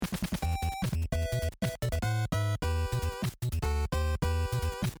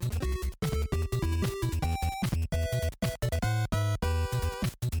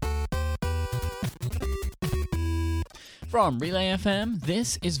From Relay FM,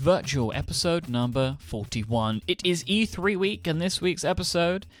 this is Virtual episode number 41. It is E3 week, and this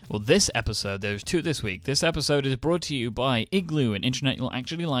episode, there's two this week. This episode is brought to you by Igloo, an internet you'll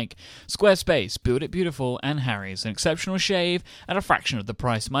actually like, Squarespace, Build It Beautiful, and Harry's, an exceptional shave at a fraction of the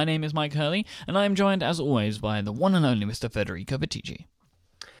price. My name is Mike Hurley, and I am joined, as always, by the one and only Mr. Federico Vitiggi.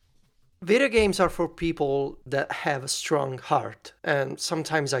 Video games are for people that have a strong heart, and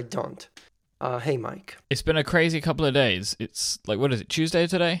sometimes I don't. Hey, Mike. It's been a crazy couple of days. It's like, what is it, Tuesday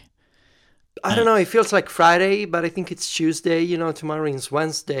today? I don't know, it feels like Friday, but I think it's Tuesday, tomorrow is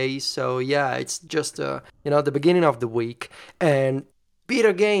Wednesday, so yeah, it's just, the beginning of the week. And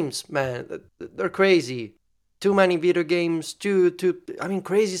video games, man, they're crazy. Too many video games,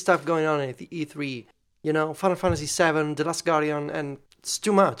 crazy stuff going on at the E3, Final Fantasy VII, The Last Guardian, and it's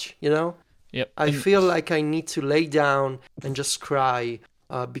too much, Yep. I feel like I need to lay down and just cry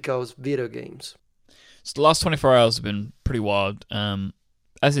because video games. So the last 24 hours have been pretty wild.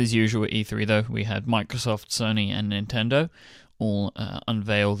 As is usual at E3, though, we had Microsoft, Sony, and Nintendo all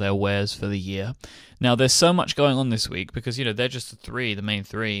unveil their wares for the year. Now, there's so much going on this week because, they're just the main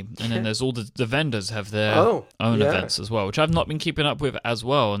three. And then there's all the vendors have their own events as well, which I've not been keeping up with as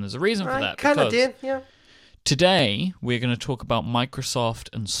well. And there's a reason for that. I kind of did, yeah. Today, we're going to talk about Microsoft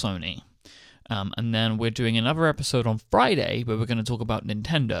and Sony. And then we're doing another episode on Friday where we're going to talk about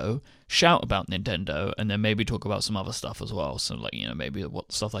Nintendo, shout about Nintendo, and then maybe talk about some other stuff as well. So, maybe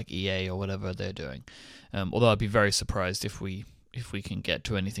what stuff like EA or whatever they're doing. Although I'd be very surprised if we can get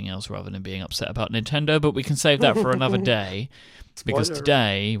to anything else rather than being upset about Nintendo. But we can save that for another day. Because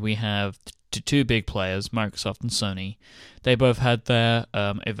today we have two big players, Microsoft and Sony. They both had their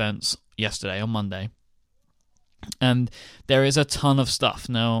events yesterday on Monday. And there is a ton of stuff.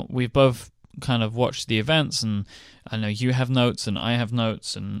 Now, we've both kind of watched the events, and I know you have notes and I have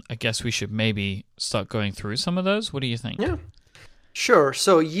notes, and I guess we should maybe start going through some of those. What do you think? Yeah, sure.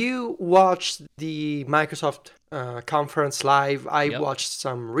 So you watched the Microsoft conference live. I watched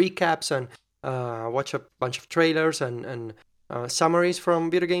some recaps and watched a bunch of trailers and summaries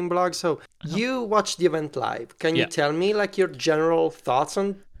from video game blogs. So you watched the event live. Can you tell me your general thoughts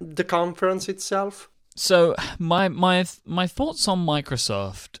on the conference itself? So my thoughts on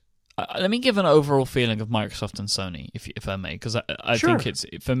Microsoft. Let me give an overall feeling of Microsoft and Sony, if I may, because I think it's,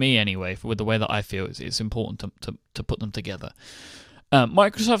 for me anyway, with the way that I feel, it's important to put them together.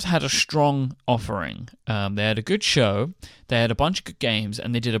 Microsoft had a strong offering. They had a good show, they had a bunch of good games,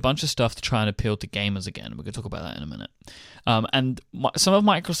 and they did a bunch of stuff to try and appeal to gamers again. We're going to talk about that in a minute. And some of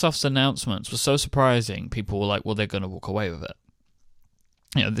Microsoft's announcements were so surprising, people were like, well, they're going to walk away with it.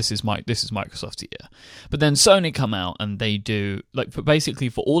 This is Microsoft's year. But then Sony come out and they do,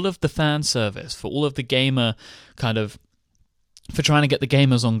 for all of the fan service, for all of the gamer for trying to get the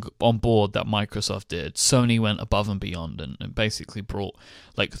gamers on board that Microsoft did, Sony went above and beyond and basically brought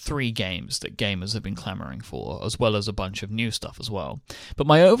 3 games that gamers have been clamoring for, as well as a bunch of new stuff as well. But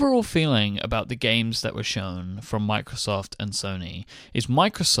my overall feeling about the games that were shown from Microsoft and Sony is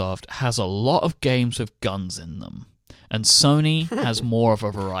Microsoft has a lot of games with guns in them, and Sony has more of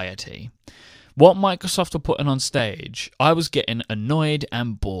a variety. What Microsoft were putting on stage, I was getting annoyed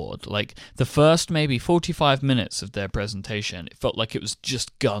and bored. The first maybe 45 minutes of their presentation, it felt like it was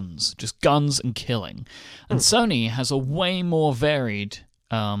just guns and killing. And Sony has a way more varied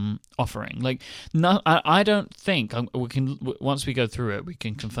offering. I don't think we can. Once we go through it, we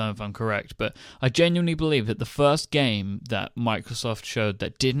can confirm if I'm correct. But I genuinely believe that the first game that Microsoft showed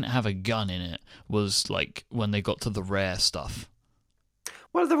that didn't have a gun in it was when they got to the Rare stuff.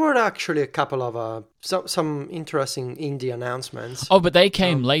 Well, there were actually a couple of some interesting indie announcements. Oh, but they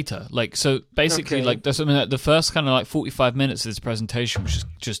came later. So basically, the first kind of 45 minutes of this presentation was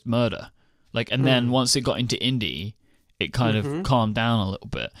just murder. And then once it got into indie, it kind of calmed down a little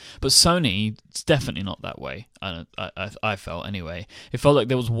bit. But Sony, it's definitely not that way. I felt anyway. It felt like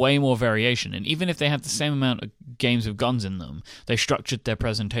there was way more variation. And even if they have the same amount of games with guns in them, they structured their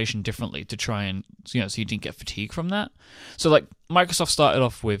presentation differently to try and, so you didn't get fatigue from that. So Microsoft started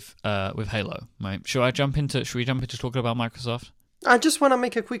off with Halo, right? Should we jump into talking about Microsoft? I just want to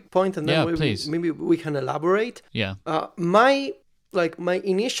make a quick point, and then maybe we can elaborate. Yeah. My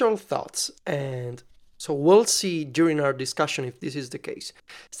initial thoughts, and so we'll see during our discussion if this is the case,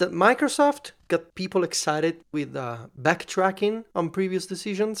 is that Microsoft got people excited with backtracking on previous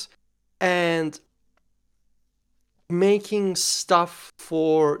decisions and making stuff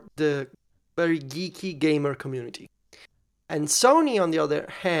for the very geeky gamer community. And Sony, on the other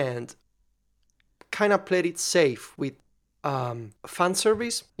hand, kind of played it safe with fan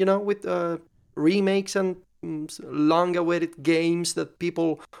service, with remakes and long-awaited games that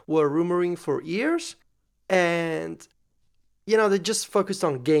people were rumoring for years. And they just focused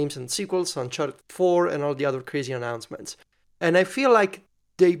on games and sequels, Uncharted 4 and all the other crazy announcements. And I feel like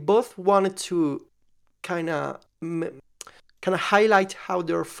they both wanted to kind of highlight how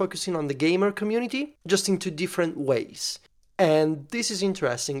they're focusing on the gamer community, just into different ways. And this is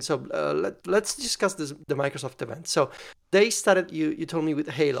interesting. So let's discuss the Microsoft event. So they started, you told me, with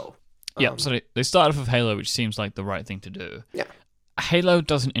Halo. Yeah, so they started off with Halo, which seems like the right thing to do. Yeah. Halo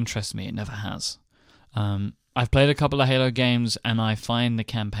doesn't interest me. It never has. I've played a couple of Halo games, and I find the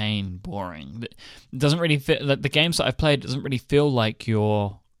campaign boring. It doesn't really fit. The games that I've played doesn't really feel like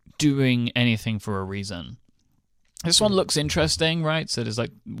you're doing anything for a reason. This one looks interesting, right? So there's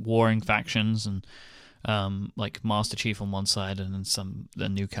like warring factions and like Master Chief on one side and then the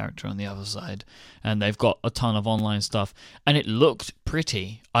new character on the other side, and they've got a ton of online stuff, and it looked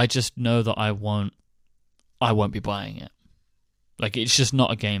pretty. I just know that I won't be buying it. Like, it's just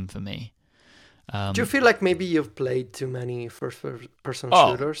not a game for me. Do you feel like maybe you've played too many first-person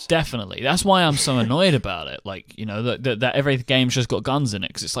shooters? Definitely. That's why I'm so annoyed about it. Like, that every game's just got guns in it,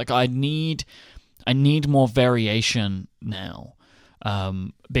 because it's like I need more variation now.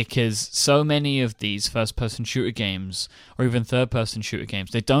 Because so many of these first-person shooter games, or even third-person shooter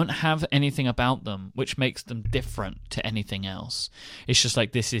games, they don't have anything about them which makes them different to anything else. It's just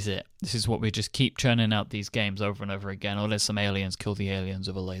like, this is it. This is what we just keep churning out these games over and over again. Or there's some aliens, kill the aliens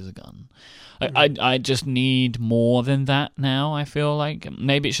with a laser gun. I just need more than that now, I feel like.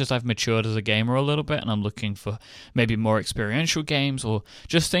 Maybe it's just I've matured as a gamer a little bit, and I'm looking for maybe more experiential games, or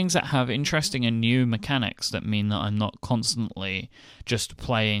just things that have interesting and new mechanics that mean that I'm not constantly just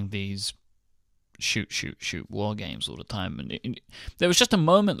playing these shoot war games all the time. And there was just a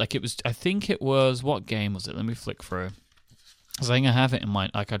moment, like I think it was, what game was it? Let me flick through. I think I have it in my,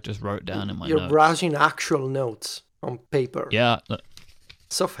 like I just wrote down in my notes. You're browsing actual notes on paper. Yeah.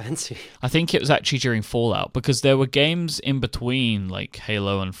 So fancy. I think it was actually during Fallout, because there were games in between like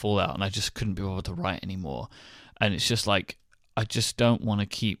Halo and Fallout, and I just couldn't be able to write anymore. And it's just like, I just don't want to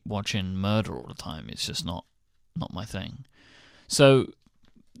keep watching murder all the time. It's just not my thing. So,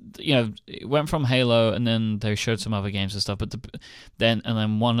 it went from Halo, and then they showed some other games and stuff. But then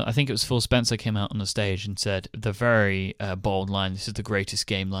one, I think it was Phil Spencer, came out on the stage and said the very bold line: "This is the greatest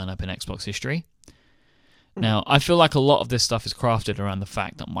game lineup in Xbox history." Now, I feel like a lot of this stuff is crafted around the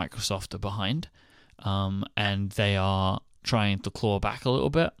fact that Microsoft are behind, and they are trying to claw back a little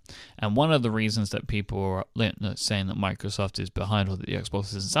bit. And one of the reasons that people are saying that Microsoft is behind, or that the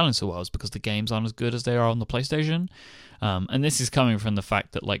Xbox isn't selling so well, is because the games aren't as good as they are on the PlayStation. And this is coming from the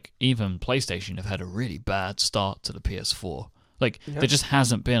fact that, like, even PlayStation have had a really bad start to the PS4. Like, there just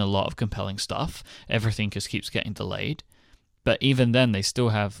hasn't been a lot of compelling stuff. Everything just keeps getting delayed. But even then, they still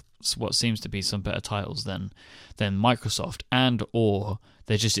have what seems to be some better titles than Microsoft, or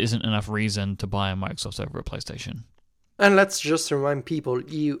there just isn't enough reason to buy a Microsoft over a PlayStation. And let's just remind people,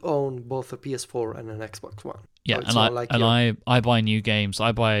 you own both a PS4 and an Xbox One. Yeah, so I buy new games.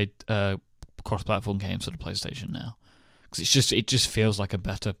 I buy cross-platform games for the PlayStation now, because it just feels like a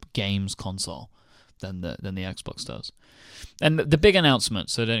better games console than the Xbox does. And the big announcement,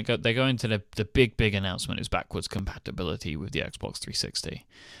 so they go into the big announcement, is backwards compatibility with the Xbox 360.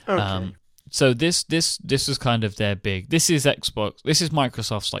 Okay. So this is kind of their big. This is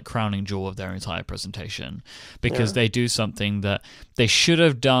Microsoft's like crowning jewel of their entire presentation, because they do something that they should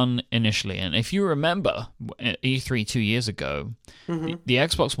have done initially. And if you remember, at E3 2 years ago, the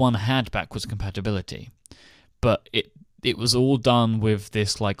Xbox One had backwards compatibility, but it was all done with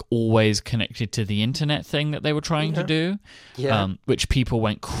this like always connected to the internet thing that they were trying to do, which people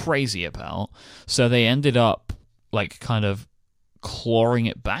went crazy about. So they ended up like kind of clawing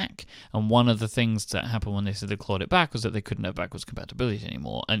it back. And one of the things that happened when they said they clawed it back was that they couldn't have backwards compatibility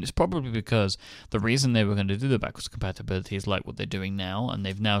anymore. And it's probably because the reason they were going to do the backwards compatibility is like what they're doing now, and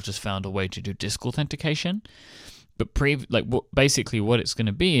they've now just found a way to do disk authentication. But basically what it's going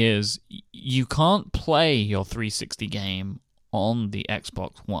to be is you can't play your 360 game on the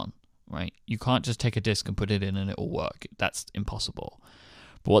Xbox One, right? You can't just take a disc and put it in and it will work. That's impossible.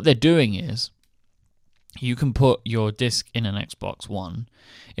 But what they're doing is you can put your disc in an Xbox One,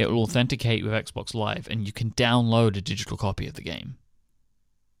 it will authenticate with Xbox Live, and you can download a digital copy of the game.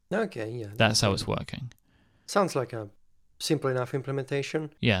 Okay, yeah. That's how it's working. Sounds like a simple enough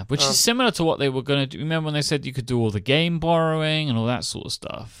implementation. Yeah, which is similar to what they were going to do. Remember when they said you could do all the game borrowing and all that sort of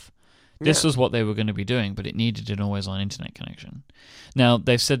stuff? This was what they were going to be doing, but it needed an always-on internet connection. Now,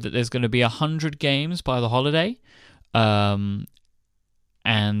 they've said that there's going to be 100 games by the holiday, and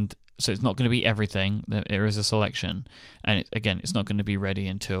so it's not going to be everything. There is a selection, and it's not going to be ready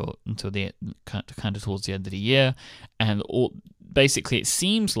until the kind of towards the end of the year. And basically it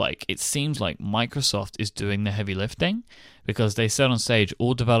seems like Microsoft is doing the heavy lifting, because they said on stage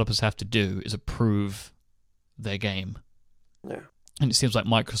all developers have to do is approve their game. Yeah. And it seems like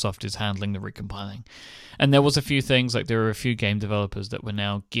Microsoft is handling the recompiling. And there was a few things, like there were a few game developers that were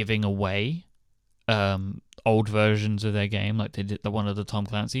now giving away old versions of their game, like they did one of the Tom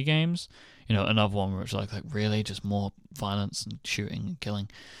Clancy games. You know, another one where it's like really just more violence and shooting and killing.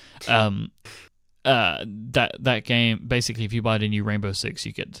 That game, basically, if you buy the new Rainbow Six,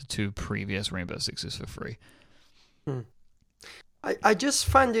 you get the 2 previous Rainbow Sixes for free. I just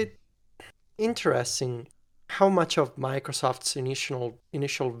find it interesting how much of Microsoft's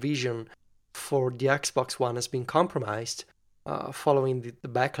initial vision for the Xbox One has been compromised following the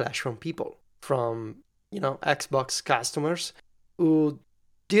backlash from people, from Xbox customers who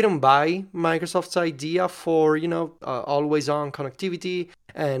didn't buy Microsoft's idea for always-on connectivity,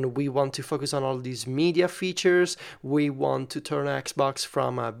 and we want to focus on all these media features. We want to turn Xbox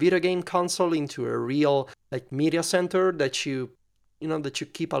from a video game console into a real media center that you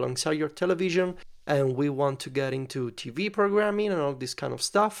keep alongside your television. And we want to get into TV programming and all this kind of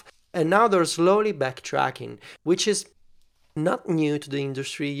stuff. And now they're slowly backtracking, which is not new to the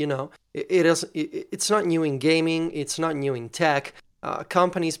industry. It's not new in gaming. It's not new in tech.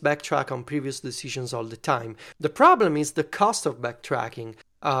 Companies backtrack on previous decisions all the time. The problem is the cost of backtracking,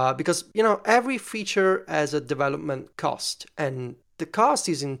 because every feature has a development cost, and the cost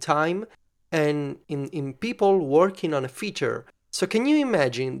is in time and in people working on a feature. So can you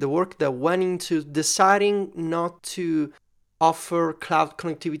imagine the work that went into deciding not to offer cloud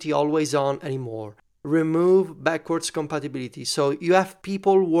connectivity always on anymore? Remove backwards compatibility. So you have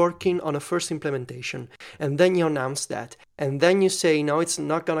people working on a first implementation, and then you announce that, and then you say, no, it's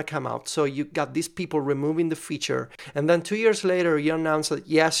not going to come out. So you got these people removing the feature, and then 2 years later, you announce that,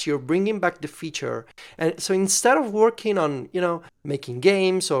 yes, you're bringing back the feature. And so instead of working on, making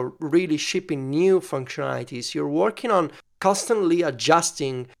games or really shipping new functionalities, you're working on constantly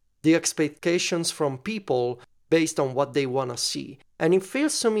adjusting the expectations from people based on what they want to see. And it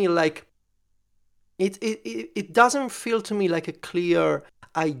feels to me like it doesn't feel to me like a clear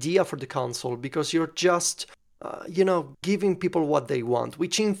idea for the console, because you're just giving people what they want,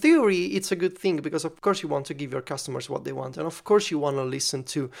 which in theory it's a good thing, because of course you want to give your customers what they want, and of course you want to listen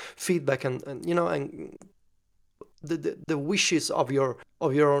to feedback and the wishes of your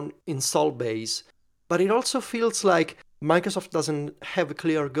own install base. But it also feels like Microsoft doesn't have a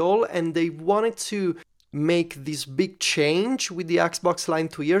clear goal, and they wanted to make this big change with the Xbox line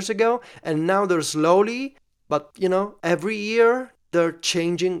 2 years ago, and now they're slowly, but every year they're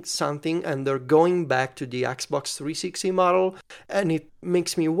changing something, and they're going back to the Xbox 360 model, and it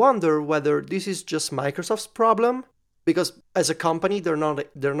makes me wonder whether this is just Microsoft's problem, because as a company they're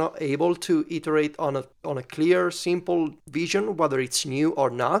not able to iterate on a clear, simple vision, whether it's new or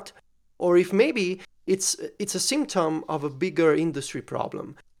not, or if maybe it's a symptom of a bigger industry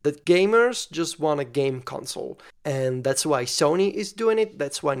problem, that gamers just want a game console, and that's why Sony is doing it.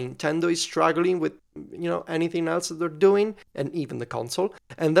 That's why Nintendo is struggling with anything else that they're doing, and even the console.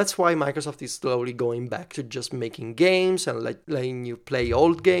 And that's why Microsoft is slowly going back to just making games and letting you play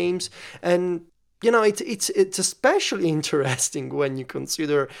old games. And it's especially interesting when you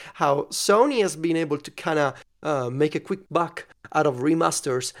consider how Sony has been able to kind of make a quick buck out of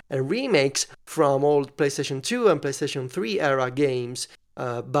remasters and remakes from old PlayStation 2 and PlayStation 3 era games,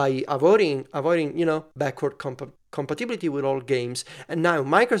 by avoiding backward compatibility with old games. And now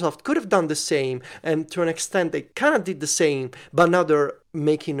Microsoft could have done the same, and to an extent they kind of did the same, but now they're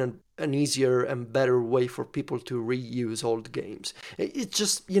making an easier and better way for people to reuse old games. It's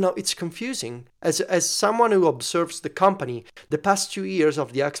just, it's confusing. As someone who observes the company, the past 2 years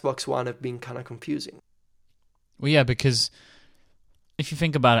of the Xbox One have been kind of confusing. Well, yeah, because if you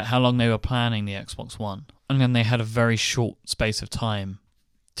think about it, how long they were planning the Xbox One, and then they had a very short space of time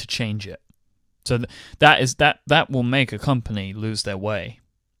to change it. So that will make a company lose their way.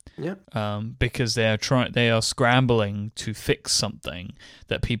 Yeah. Because they are scrambling to fix something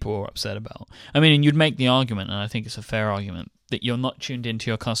that people are upset about. I mean, and you'd make the argument, and I think it's a fair argument, that you're not tuned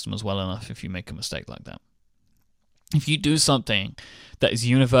into your customers well enough if you make a mistake like that. If you do something that is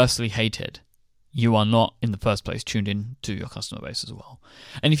universally hated, you are not, in the first place, tuned in to your customer base as well.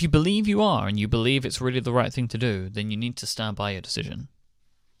 And if you believe you are, and you believe it's really the right thing to do, then you need to stand by your decision.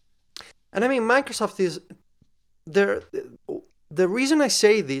 And I mean, Microsoft is there. The reason I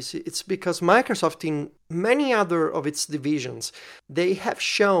say this, it's because Microsoft, in many other of its divisions, they have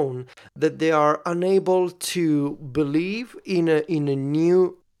shown that they are unable to believe in a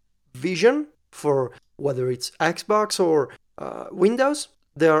new vision for whether it's Xbox or Windows,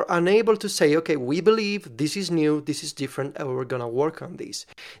 they are unable to say, okay, we believe this is new, this is different, and we're gonna work on this.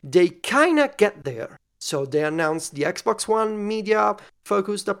 They kinda get there. So they announced the Xbox One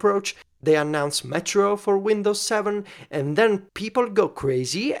media-focused approach. They announced Metro for Windows 7, and then people go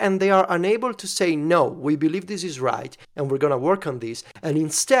crazy and they are unable to say, no, we believe this is right and we're going to work on this. And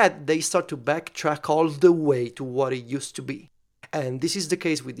instead, they start to backtrack all the way to what it used to be. And this is the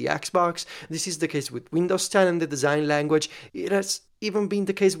case with the Xbox. This is the case with Windows 10 and the design language. It has even been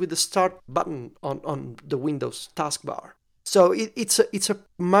the case with the Start button on the Windows taskbar. So it's a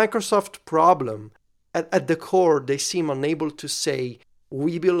Microsoft problem. At the core, they seem unable to say,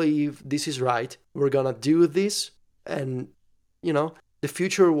 we believe this is right, we're gonna do this, and, the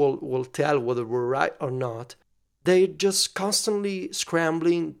future will tell whether we're right or not. They're just constantly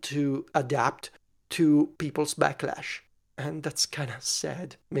scrambling to adapt to people's backlash. And that's kind of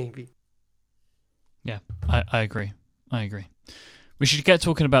sad, maybe. Yeah, I agree. We should get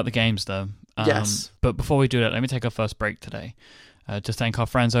talking about the games, though. Yes. But before we do that, let me take our first break today. To thank our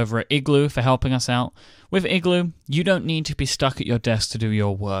friends over at Igloo for helping us out. With Igloo, you don't need to be stuck at your desk to do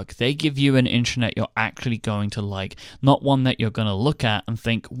your work. They give you an internet you're actually going to like, not one that you're going to look at and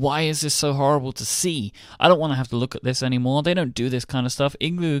think, why is this so horrible to see? I don't want to have to look at this anymore. They don't do this kind of stuff.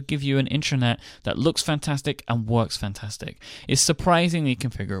 Igloo give you an internet that looks fantastic and works fantastic. It's surprisingly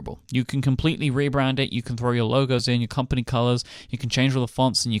configurable. You can completely rebrand it. You can throw your logos in, your company colors. You can change all the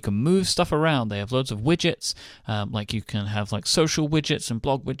fonts, and you can move stuff around. They have loads of widgets, like you can have like social widgets and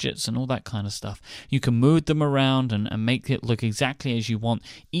blog widgets and all that kind of stuff. You can move them around and make it look exactly as you want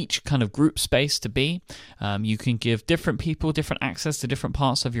each kind of group space to be. You can give different people different access to different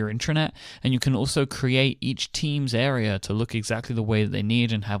parts of your intranet, and you can also create each team's area to look exactly the way that they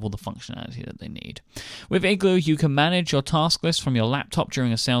need and have all the functionality that they need. With Igloo, you can manage your task list from your laptop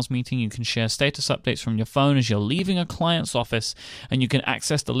during a sales meeting. You can share status updates from your phone as you're leaving a client's office, and you can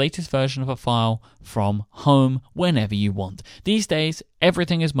access the latest version of a file from home whenever you want. These days,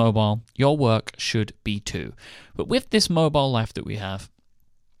 everything is mobile. Your work should be too. But with this mobile life that we have,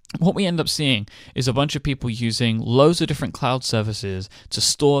 what we end up seeing is a bunch of people using loads of different cloud services to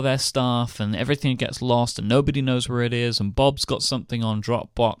store their stuff, and everything gets lost and nobody knows where it is, and Bob's got something on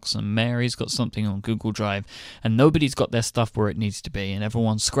Dropbox and Mary's got something on Google Drive, and nobody's got their stuff where it needs to be, and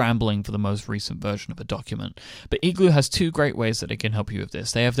everyone's scrambling for the most recent version of a document. But Igloo has two great ways that they can help you with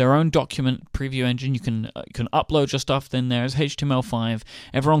this. They have their own document preview engine. You can upload your stuff in there as HTML5.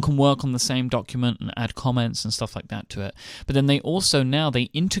 Everyone can work on the same document and add comments and stuff like that to it. But then they also they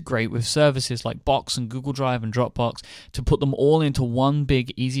integrate with services like Box and Google Drive and Dropbox to put them all into one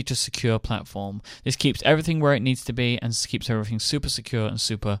big, easy to secure platform. This keeps everything where it needs to be and keeps everything super secure and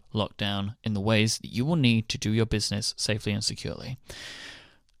super locked down in the ways that you will need to do your business safely and securely.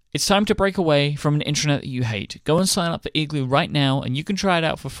 It's time to break away from an internet that you hate. Go and sign up for Igloo right now, and you can try it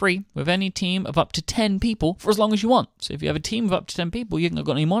out for free with any team of up to 10 people for as long as you want. So if you have a team of up to 10 people, you haven't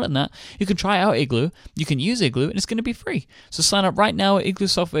got any more than that, you can try out Igloo, you can use Igloo, and it's going to be free. So sign up right now at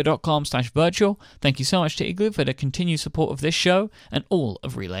igloosoftware.com/virtual. Thank you so much to Igloo for their continued support of this show and all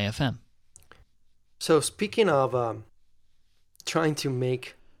of Relay FM. So speaking of trying to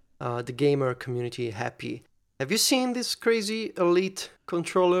make the gamer community happy, have you seen this crazy Elite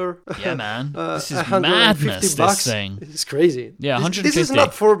controller? Yeah, man. This is madness, this thing. It's crazy. Yeah, 150. This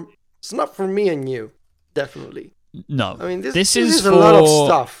is not for me and you, definitely. No. I mean, this is for, a lot of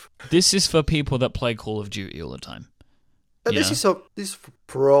stuff. This is for people that play Call of Duty all the time. This is for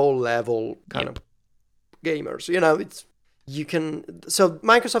pro level kind of gamers. So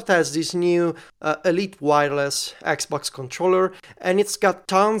Microsoft has this new Elite wireless Xbox controller, and it's got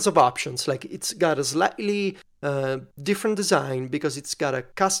tons of options. Like, it's got a slightly different design because it's got a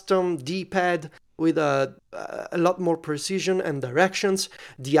custom D-pad with a lot more precision and directions.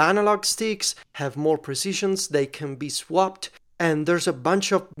 The analog sticks have more precisions. They can be swapped. And there's a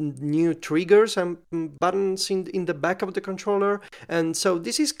bunch of new triggers and buttons in the back of the controller. And so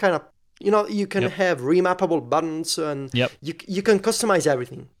this is kind of, you can have remappable buttons, and you can customize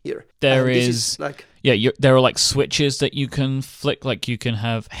everything here. There are like switches that you can flick, like you can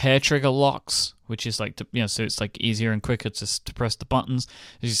have hair trigger locks, which is like, so it's like easier and quicker to press the buttons.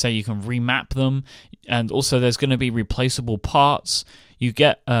 As you say, you can remap them, and also there's going to be replaceable parts. You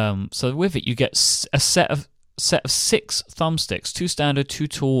get so with it you get a set of 6 thumbsticks, 2 standard, 2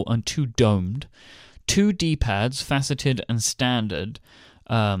 tall, and 2 domed, 2 D-pads, faceted and standard.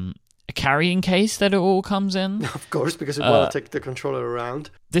 A carrying case that it all comes in. Of course, because you want to take the controller around.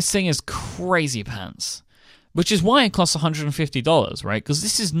 This thing is crazy pants, which is why it costs $150, right? Because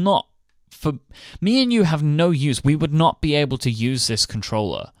this is not, for me and you have no use. We would not be able to use this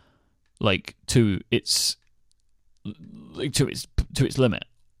controller, like, to its to its limit.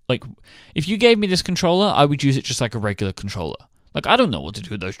 Like, if you gave me this controller, I would use it just like a regular controller. Like, I don't know what to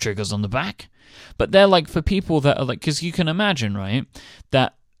do with those triggers on the back. But they're like for people that are like, because you can imagine, right,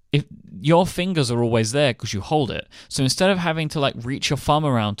 that if your fingers are always there because you hold it. So instead of having to like reach your thumb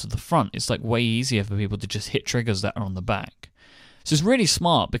around to the front, it's like way easier for people to just hit triggers that are on the back. So it's really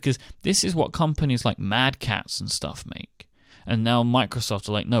smart because this is what companies like Mad Catz and stuff make. And now Microsoft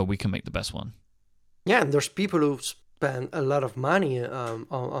are like, no, we can make the best one. Yeah, and there's people who spend a lot of money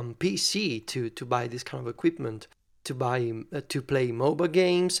on PC to buy this kind of equipment, to play MOBA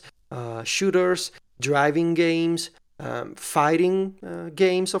games, shooters, driving games, fighting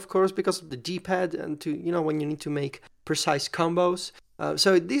games, of course, because of the D-pad and to when you need to make precise combos.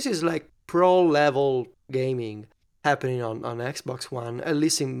 So this is like pro level gaming happening on Xbox One, at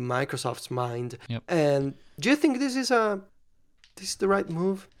least in Microsoft's mind. Yep. And do you think this is the right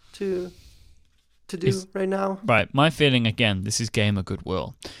move to do right now? Right. My feeling, again, this is gamer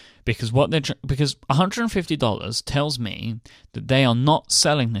goodwill. Because because $150 tells me that they are not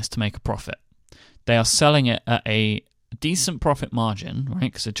selling this to make a profit. They are selling it at a decent profit margin, right?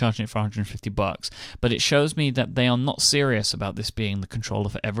 Because they're charging it for $150. But it shows me that they are not serious about this being the controller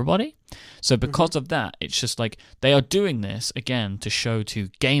for everybody. So because of that, it's just like they are doing this again to show to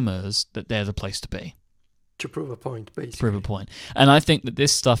gamers that they're the place to be. To prove a point, basically. Prove a point. And I think that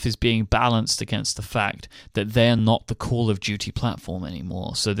this stuff is being balanced against the fact that they're not the Call of Duty platform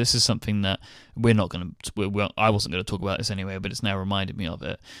anymore. So this is something that we're not going to... I wasn't going to talk about this anyway, but it's now reminded me of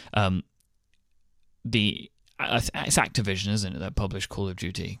it. It's Activision, isn't it, that published Call of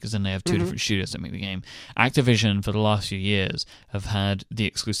Duty? Because then they have two different studios that make the game. Activision, for the last few years, have had the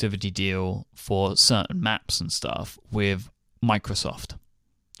exclusivity deal for certain maps and stuff with Microsoft.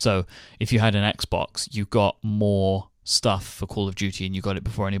 So if you had an Xbox, you got more stuff for Call of Duty and you got it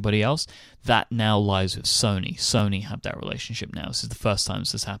before anybody else. That now lies with Sony. Sony have that relationship now. This is the first time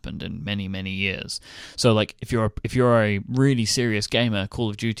this has happened in many, many years. So like if you're a really serious gamer,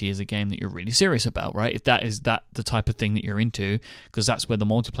 Call of Duty is a game that you're really serious about, right? If that is the type of thing that you're into, because that's where the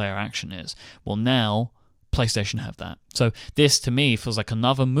multiplayer action is. Well, now PlayStation have that. So this to me feels like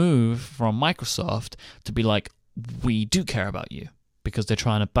another move from Microsoft to be like, we do care about you. Because they're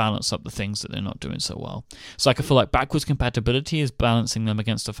trying to balance up the things that they're not doing so well. So I feel like backwards compatibility is balancing them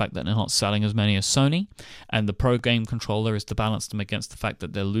against the fact that they're not selling as many as Sony, and the Pro Game Controller is to balance them against the fact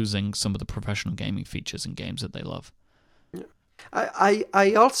that they're losing some of the professional gaming features in games that they love.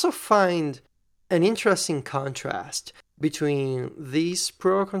 I also find an interesting contrast between this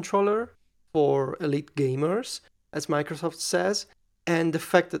Pro Controller for elite gamers, as Microsoft says, and the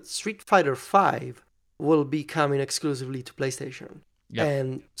fact that Street Fighter V will be coming exclusively to PlayStation. Yep.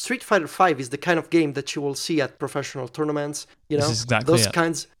 And Street Fighter V is the kind of game that you will see at professional tournaments. Those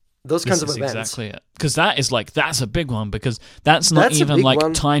kinds of events. Exactly it. Because that's a big one. Because that's not even like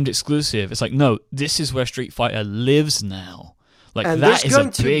timed exclusive. It's like, no, this is where Street Fighter lives now. Like and that is a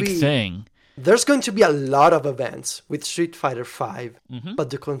big thing. There's going to be a lot of events with Street Fighter V, but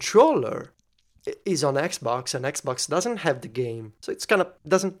the controller is on Xbox, and Xbox doesn't have the game, so it's kind of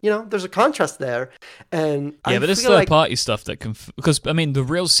doesn't. There's a contrast there, and but it's third-party stuff that can. Because I mean, the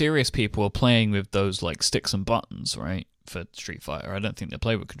real serious people are playing with those like sticks and buttons, right? For Street Fighter, I don't think they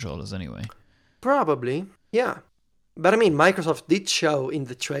play with controllers anyway. Probably, yeah. But I mean, Microsoft did show in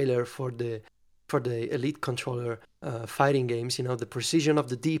the trailer for the Elite controller fighting games, the precision of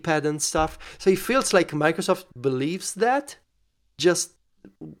the D-pad and stuff. So it feels like Microsoft believes that. Just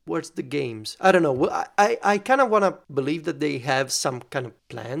where's the games? I don't know. I kind of want to believe that they have some kind of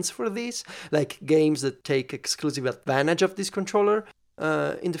plans for this, like games that take exclusive advantage of this controller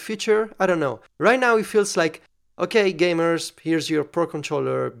in the future. I don't know. Right now it feels like, okay, gamers, here's your Pro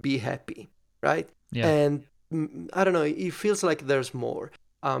Controller, be happy, right? Yeah. And I don't know, it feels like there's more.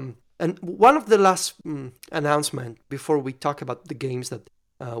 And one of the last announcement before we talk about the games that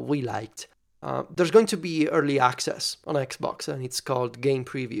we liked, there's going to be early access on Xbox, and it's called Game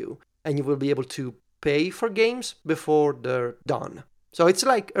Preview, and you will be able to pay for games before they're done. So it's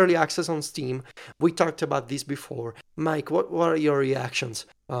like early access on Steam. We talked about this before. Mike, what are your reactions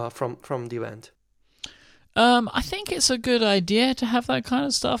from the event? I think it's a good idea to have that kind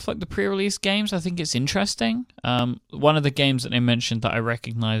of stuff, like the pre-release games. I think it's interesting. One of the games that they mentioned that I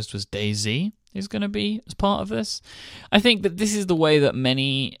recognized was DayZ is going to be as part of this. I think that this is the way that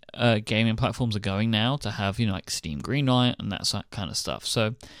many gaming platforms are going now, to have, like Steam Greenlight and that kind of stuff.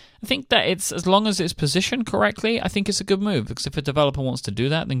 So I think that it's, as long as it's positioned correctly, I think it's a good move, because if a developer wants to do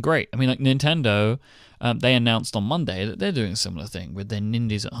that, then great. I mean, like Nintendo, they announced on Monday that they're doing a similar thing with their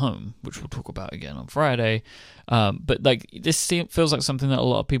Nindies at Home, which we'll talk about again on Friday. But like this feels like something that a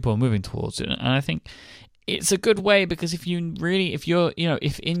lot of people are moving towards, and I think it's a good way, because if you're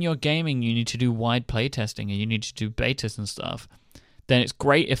if in your gaming you need to do wide playtesting and you need to do betas and stuff, then it's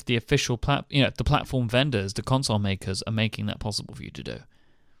great if the official the platform vendors, the console makers, are making that possible for you to do.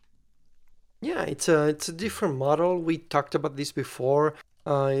 Yeah, it's a different model. We talked about this before.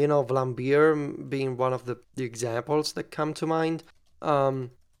 Vlambeer being one of the examples that come to mind.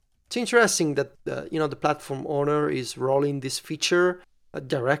 It's interesting that the platform owner is rolling this feature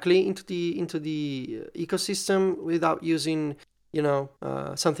directly into the ecosystem without using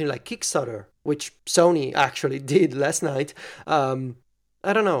something like Kickstarter, which Sony actually did last night.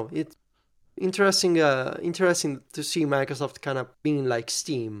 I don't know. It's interesting to see Microsoft kind of being like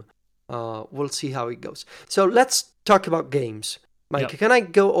Steam. We'll see how it goes. So let's talk about games. Mike, Can I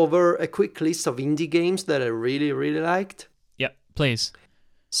go over a quick list of indie games that I really, really liked? Yep, please.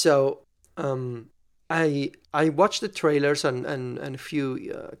 So I watched the trailers and a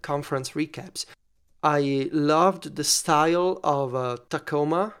few conference recaps. I loved the style of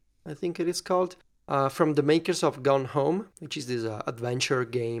Tacoma, I think it is called, from the makers of Gone Home, which is this adventure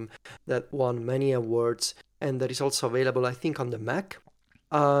game that won many awards and that is also available, I think, on the Mac.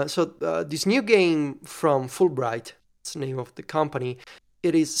 So this new game from Fulbright, it's the name of the company,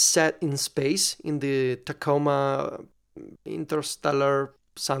 it is set in space in the Tacoma Interstellar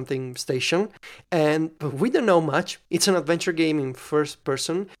something station, and we don't know much. It's an adventure game in first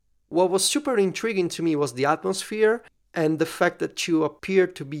person. What was super intriguing to me was the atmosphere and the fact that you appear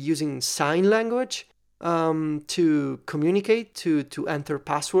to be using sign language to communicate, to enter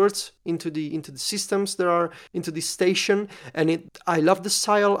passwords into the systems that are into the station. And I love the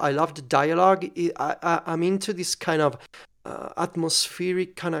style, I love the dialogue. I'm into this kind of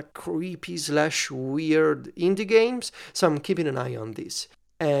atmospheric, kind of creepy / weird indie games, so I'm keeping an eye on this.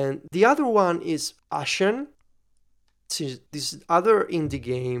 And the other one is Ashen. This other indie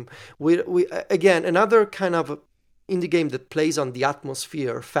game. We again, another kind of indie game that plays on the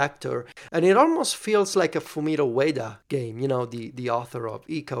atmosphere factor. And it almost feels like a Fumito Ueda game, the author of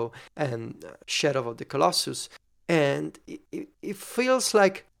Ico and Shadow of the Colossus. And it feels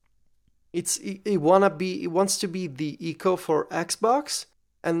like it wants to be the Ico for Xbox.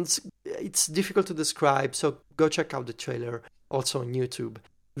 And it's difficult to describe, so go check out the trailer also on YouTube.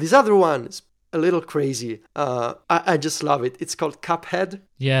 This other one is a little crazy. I just love it. It's called Cuphead.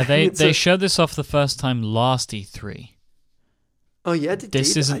 Yeah, they showed this off the first time last E3. Oh yeah, they did?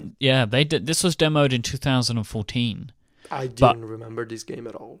 They did. This was demoed in 2014. I didn't remember this game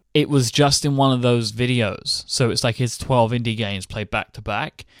at all. It was just in one of those videos. So it's like his 12 indie games played back to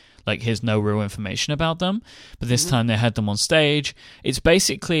back. Like, here's no real information about them. But this time they had them on stage. It's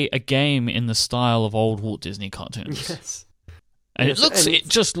basically a game in the style of old Walt Disney cartoons. Yes. And it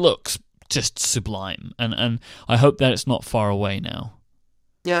just looks sublime, and I hope that it's not far away now.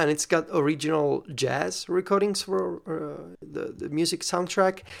 Yeah, and it's got original jazz recordings for the music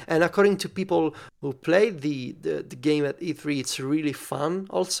soundtrack, and according to people who played the game at E3, it's really fun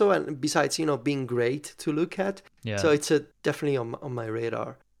also, and besides being great to look at. Yeah. So it's definitely on my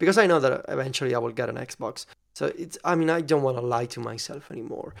radar, because I know that eventually I will get an Xbox. So I don't want to lie to myself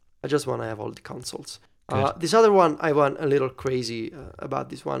anymore. I just want to have all the consoles. This other one, I went a little crazy about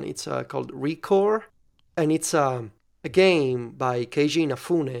this one. It's called Recore, and it's a game by Keiji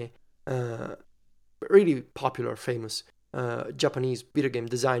Inafune, really popular, famous Japanese video game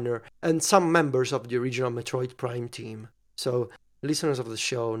designer, and some members of the original Metroid Prime team. So listeners of the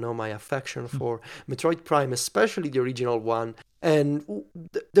show know my affection for Metroid Prime, especially the original one. And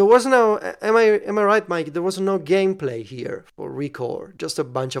there was no, am I right, Mike? There was no gameplay here for Recore, just a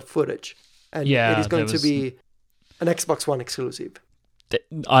bunch of footage. And it is going to be an Xbox One exclusive.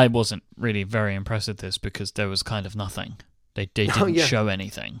 I wasn't really very impressed with this because there was kind of nothing. They didn't show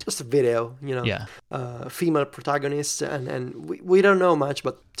anything. Just a video, Yeah. Female protagonists, and we don't know much,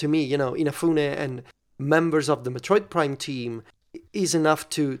 but to me, Inafune and members of the Metroid Prime team is enough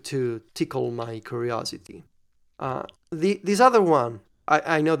to tickle my curiosity. This other one,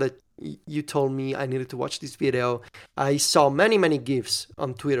 I know that you told me I needed to watch this video. I saw many GIFs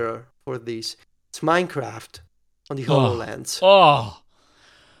on Twitter for this. It's Minecraft on the HoloLens. Oh,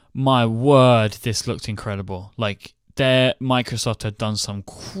 my word, this looked incredible. Like, Microsoft had done some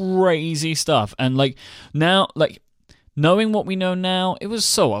crazy stuff. And now, knowing what we know now, it was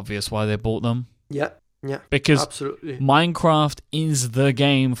so obvious why they bought them. Yeah, because absolutely. Minecraft is the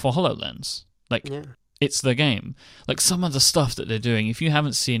game for HoloLens. It's the game. Some of the stuff that they're doing, if you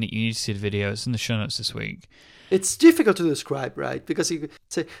haven't seen it, you need to see the video. It's in the show notes this week. It's difficult to describe, right? Because you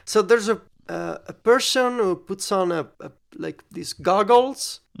say, so there's a person who puts on these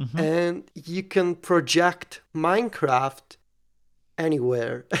goggles, and you can project Minecraft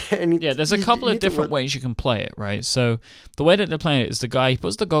anywhere. There's a couple of different ways you can play it, right? So the way that they're playing it is the guy, he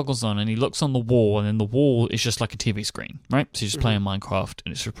puts the goggles on and he looks on the wall, and then the wall is just like a TV screen, right? So he's just playing Minecraft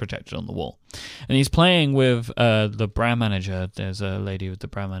and it's just protected on the wall. And he's playing with the brand manager. There's a lady with the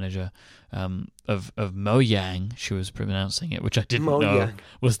brand manager of Mojang. She was pronouncing it, which I didn't know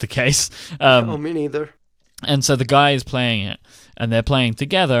was the case. Oh, me neither. And so the guy is playing it, and they're playing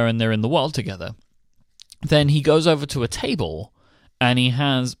together, and they're in the world together. Then he goes over to a table, and he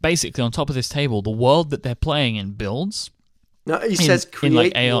has, basically on top of this table, the world that they're playing in builds. No, he says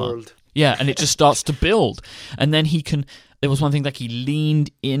create world. Yeah, and it just starts to build. And then there was one thing, like he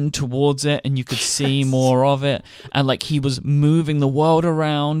leaned in towards it, and you could see more of it. And like he was moving the world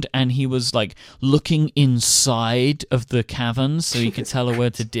around, and he was like looking inside of the caverns so he could tell her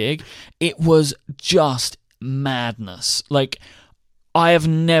where to dig. It was just madness. Like, I have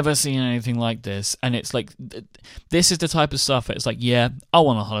never seen anything like this, and it's like, this is the type of stuff that it's like, yeah, I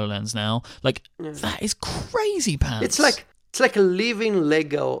want a HoloLens now. Like, that is crazy pants. It's like a living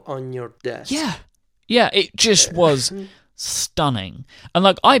Lego on your desk. Yeah, it just was stunning. And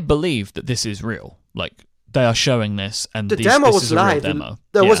like, I believe that this is real. Like, they are showing this, and the demo this was is a live. Real demo.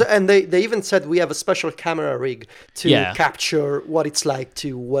 And they even said we have a special camera rig to capture what it's like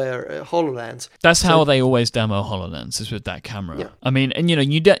to wear a HoloLens. That's how they always demo HoloLens, is with that camera. Yeah. I mean, and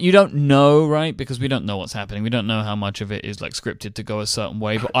you don't know, right? Because we don't know what's happening. We don't know how much of it is like scripted to go a certain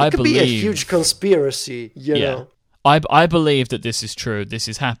way. But it could be a huge conspiracy, you know. I believe that this is true. This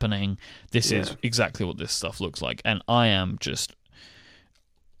is happening. This is exactly what this stuff looks like, and I'm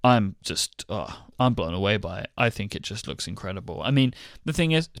blown away by it. I think it just looks incredible. I mean, the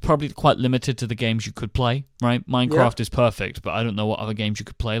thing is, it's probably quite limited to the games you could play, right? Minecraft is perfect, but I don't know what other games you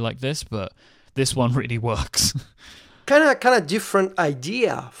could play like this, but this one really works. Kind of different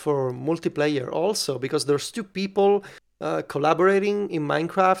idea for multiplayer also, because there's two people collaborating in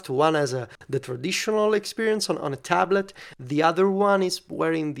Minecraft. One has the traditional experience on a tablet. The other one is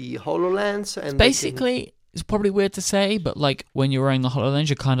wearing the HoloLens. And basically, it's probably weird to say, but like when you're wearing the HoloLens,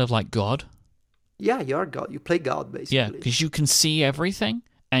 you're kind of like God. Yeah, you're God. You play God, basically. Yeah, because you can see everything,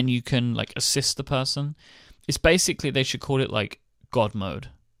 and you can like assist the person. It's basically, they should call it like God mode.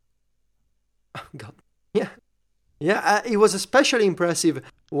 God. Yeah. Yeah, it was especially impressive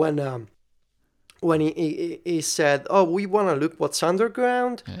when he said, "Oh, we want to look what's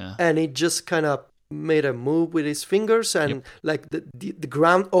underground," and he just kind of made a move with his fingers, and like the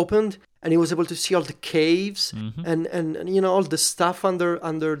ground opened, and he was able to see all the caves and you know, all the stuff under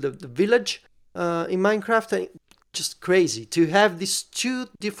the village in Minecraft. And just crazy to have these two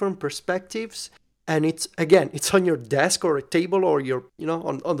different perspectives, and it's on your desk or a table or your, you know,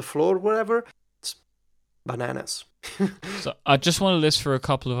 on the floor or whatever. It's bananas. So I just want to list for a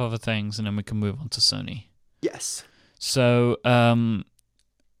couple of other things, and then we can move on to Sony. Yes. So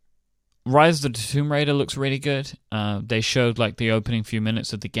Rise of the Tomb Raider looks really good. They showed like the opening few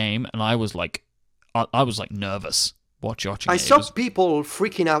minutes of the game, and I was like nervous watching it. I saw people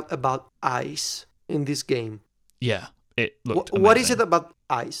freaking out about ice in this game. Yeah, it looked amazing. What is it about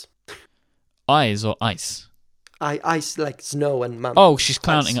ice? Eyes or ice? Ice like snow and mountain. Oh, she's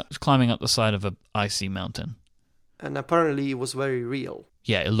climbing up the side of an icy mountain. And apparently it was very real.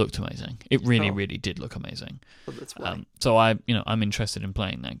 Yeah, it looked amazing. It really did look amazing. Well, that's why. So I'm interested in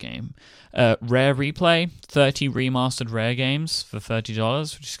playing that game. Rare Replay, 30 remastered Rare games for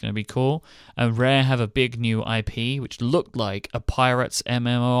 $30, which is going to be cool. And Rare have a big new IP, which looked like a Pirates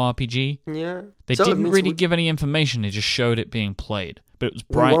MMORPG. Yeah. They didn't really give any information. They just showed it being played. But it was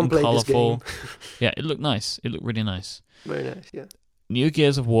bright and colourful. Yeah, it looked nice. It looked really nice. Very nice, yeah. New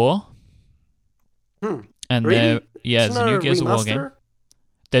Gears of War. And really? It's a new Gears of War game.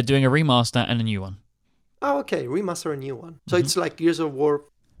 They're doing a remaster and a new one. Oh, okay. Remaster a new one. So it's like Gears of War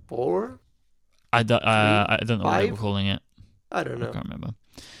 4? I don't know what they were calling it. I don't know. I can't remember.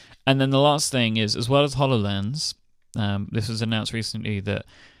 And then the last thing is, as well as HoloLens, this was announced recently that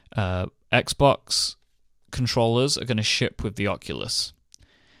Xbox controllers are going to ship with the Oculus.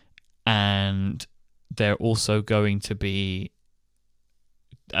 And they're also going to be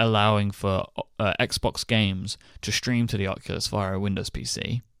allowing for Xbox games to stream to the Oculus via a Windows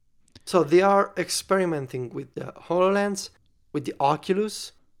PC. So they are experimenting with the HoloLens, with the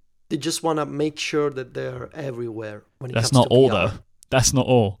Oculus. They just want to make sure that they're everywhere when it comes to VR. That's not all, though. That's not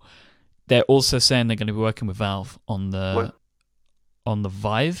all. They're also saying they're going to be working with Valve on the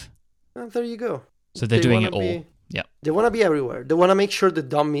Vive. Oh, there you go. So they're doing it all. Yeah. They want to be everywhere. They want to make sure they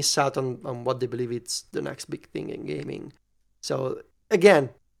don't miss out on what they believe it's the next big thing in gaming. So again,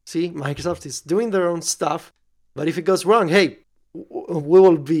 see, Microsoft is doing their own stuff, but if it goes wrong, hey, we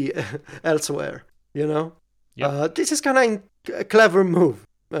will be elsewhere, you know? Yep. This is kind of a clever move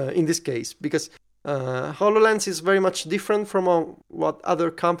in this case, because HoloLens is very much different from what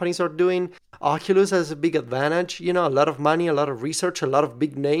other companies are doing. Oculus has a big advantage, a lot of money, a lot of research, a lot of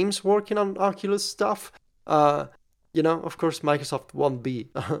big names working on Oculus stuff. Of course, Microsoft won't be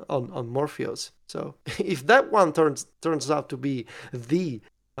on Morpheus. So if that one turns out to be the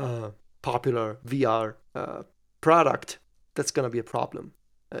popular VR product, that's going to be a problem.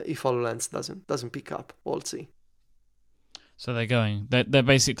 If HoloLens doesn't pick up, we'll see. So they're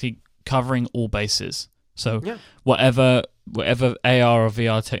basically covering all bases. So whatever AR or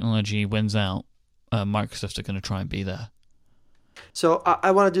VR technology wins out, Microsoft are going to try and be there. So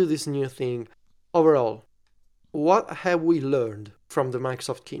I want to do this new thing. Overall, what have we learned from the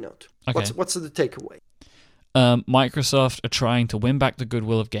Microsoft keynote? Okay. What's the takeaway? Microsoft are trying to win back the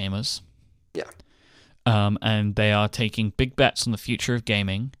goodwill of gamers. Yeah. And they are taking big bets on the future of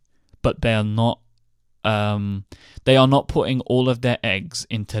gaming, but they are not putting all of their eggs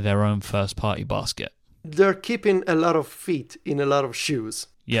into their own first-party basket. They're keeping a lot of feet in a lot of shoes.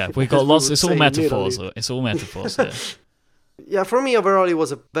 Yeah, we got lots. It's all metaphors. It's all metaphors here. Yeah, for me overall,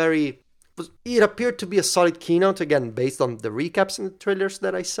 it appeared to be a solid keynote. Again, based on the recaps and the trailers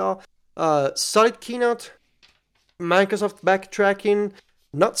that I saw, solid keynote. Microsoft backtracking,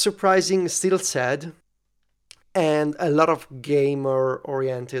 not surprising, still sad, and a lot of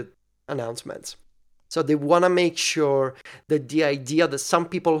gamer-oriented announcements. So they want to make sure that the idea that some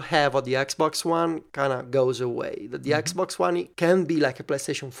people have of the Xbox One kind of goes away. That the Xbox One can be like a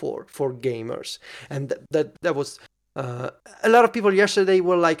PlayStation 4 for gamers. And that was... a lot of people yesterday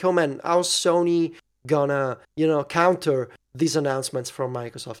were like, oh man, how's Sony gonna, counter these announcements from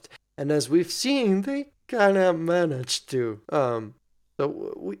Microsoft? And as we've seen, they kind of managed to. So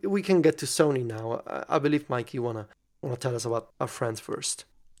we can get to Sony now. I believe, Mike, you wanna tell us about our friends first.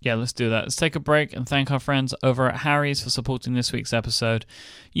 Yeah, let's do that. Let's take a break and thank our friends over at Harry's for supporting this week's episode.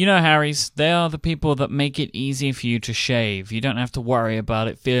 You know Harry's, they are the people that make it easy for you to shave. You don't have to worry about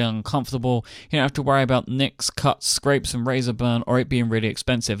it feeling uncomfortable. You don't have to worry about nicks, cuts, scrapes, and razor burn, or it being really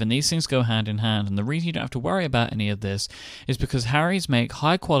expensive. And these things go hand in hand. And the reason you don't have to worry about any of this is because Harry's make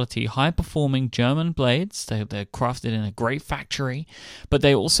high-quality, high-performing German blades. They're crafted in a great factory, but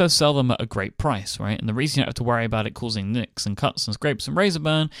they also sell them at a great price, right? And the reason you don't have to worry about it causing nicks and cuts and scrapes and razor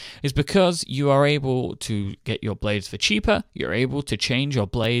burn is because you are able to get your blades for cheaper. You're able to change your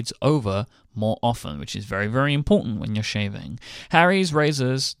blades over more often, which is very, very important when you're shaving. Harry's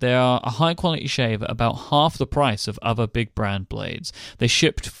razors, they are a high-quality shave at about half the price of other big brand blades. They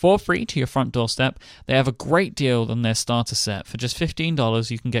shipped for free to your front doorstep. They have a great deal on their starter set. For just $15,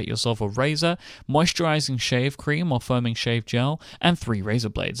 you can get yourself a razor, moisturizing shave cream or foaming shave gel, and 3 razor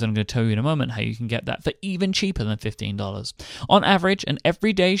blades. And I'm going to tell you in a moment how you can get that for even cheaper than $15. On average, an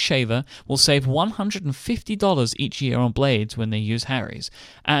everyday shaver will save $150 each year on blades when they use Harry's.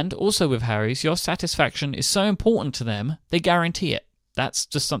 And also with Harry's, your satisfaction is so important to them, they guarantee it. That's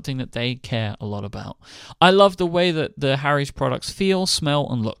just something that they care a lot about. I love the way that the Harry's products feel, smell,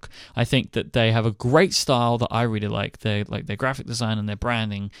 and look. I think that they have a great style that I really like. They like their graphic design and their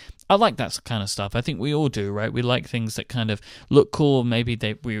branding. I like that kind of stuff. I think we all do, right? We like things that kind of look cool. Maybe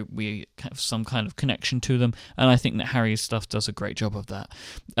we have some kind of connection to them, and I think that Harry's stuff does a great job of that.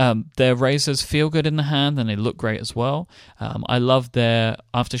 Their razors feel good in the hand, and they look great as well. I love their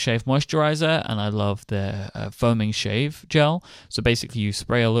aftershave moisturizer, and I love their foaming shave gel. So basically, you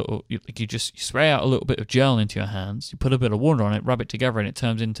spray you spray out a little bit of gel into your hands. You put a bit of water on it, rub it together, and it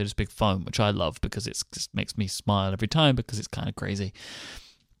turns into this big foam, which I love because it just makes me smile every time because it's kind of crazy.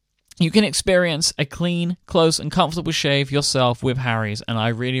 You can experience a clean, close, and comfortable shave yourself with Harry's, and I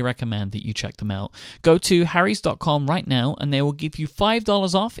really recommend that you check them out. Go to harrys.com right now, and they will give you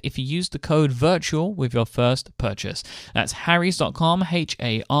 $5 off if you use the code VIRTUAL with your first purchase. That's harrys.com,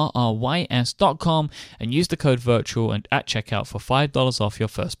 HARRYS.com, and use the code VIRTUAL at checkout for $5 off your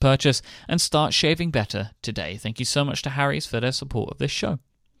first purchase, and start shaving better today. Thank you so much to Harry's for their support of this show.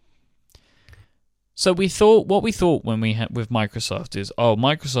 So what we thought when we had with Microsoft is,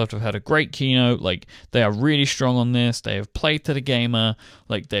 Microsoft have had a great keynote, like they are really strong on this, they have played to the gamer,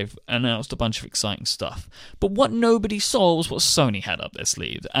 like they've announced a bunch of exciting stuff. But what nobody saw was what Sony had up their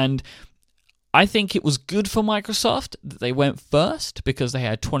sleeve, and I think it was good for Microsoft that they went first because they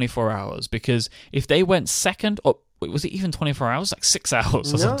had 24 hours, because if they went second, was it even 24 hours? Like 6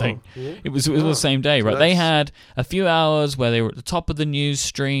 hours or something. Yeah. It was the same day, right? They had a few hours where they were at the top of the news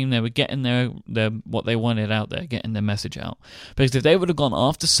stream. They were getting their what they wanted out there, getting their message out. Because if they would have gone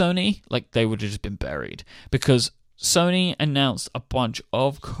after Sony, like they would have just been buried. Because Sony announced a bunch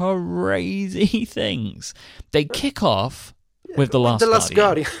of crazy things. They kick off with The Last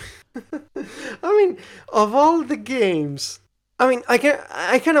Guardian. I mean, of all the games I mean, I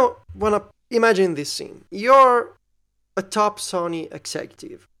kind of want to imagine this scene. You're a top Sony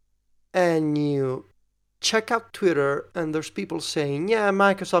executive, and you check out Twitter, and there's people saying, yeah,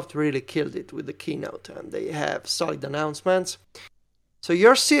 Microsoft really killed it with the keynote, and they have solid announcements. So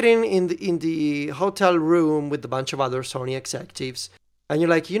you're sitting in the hotel room with a bunch of other Sony executives, and you're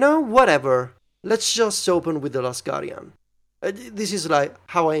like, whatever, let's just open with The Last Guardian. This is like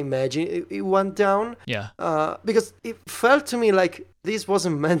how I imagine it went down. Yeah. Because it felt to me like this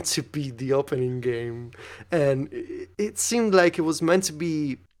wasn't meant to be the opening game. And it seemed like it was meant to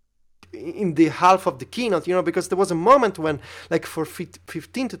be in the half of the keynote, because there was a moment when, like, for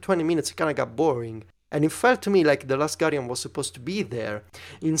 15 to 20 minutes, it kind of got boring. And it felt to me like The Last Guardian was supposed to be there.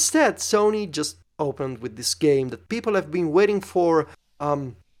 Instead, Sony just opened with this game that people have been waiting for,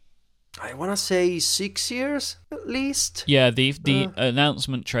 I want to say 6 years at least. Yeah, the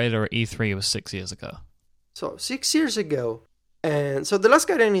announcement trailer at E3 was 6 years ago. So 6 years ago. And so The Last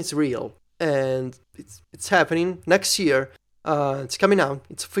Guardian is real. And it's happening next year. It's coming out.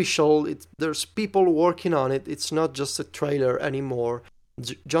 It's official. There's people working on it. It's not just a trailer anymore.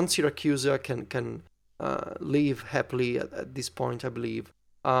 John Siracusa can live happily at this point, I believe.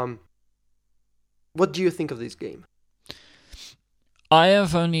 What do you think of this game? I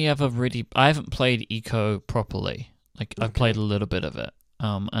haven't played Eco properly. Like, okay. I've played a little bit of it,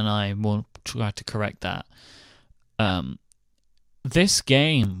 and I will try to correct that. This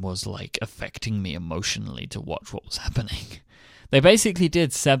game was, like, affecting me emotionally to watch what was happening. They basically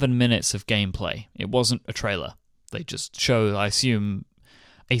did 7 minutes of gameplay. It wasn't a trailer. They just showed, I assume,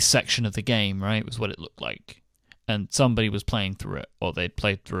 a section of the game, right? It was what it looked like. And somebody was playing through it, or they'd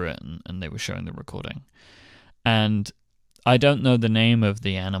played through it, and they were showing the recording. And I don't know the name of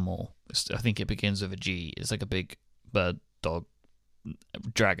the animal. I think it begins with a G. It's like a big bird, dog,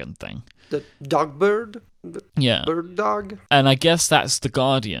 dragon thing. The dog bird? Yeah. Bird dog? And I guess that's the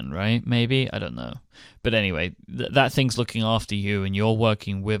Guardian, right? Maybe? I don't know. But anyway, that thing's looking after you, and you're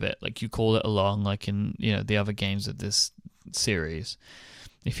working with it. Like, you call it along, like in, the other games of this series,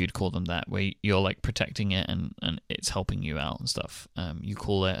 if you'd call them that, where you're, like, protecting it and it's helping you out and stuff. You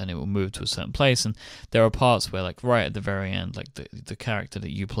call it and it will move to a certain place, and there are parts where, like, right at the very end, like, the character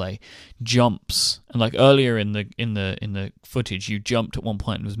that you play jumps, and, like, earlier in the footage, you jumped at one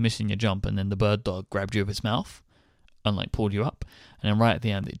point and was missing your jump, and then the bird dog grabbed you with its mouth and, like, pulled you up, and then right at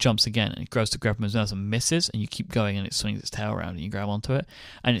the end it jumps again and it goes to grab him with its mouth and misses, and you keep going and it swings its tail around and you grab onto it,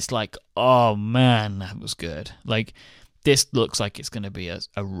 and it's like, oh man, that was good. Like, this looks like it's going to be a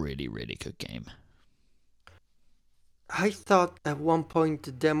really, really good game. I thought at one point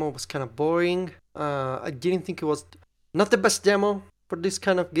the demo was kind of boring. I didn't think it was not the best demo for this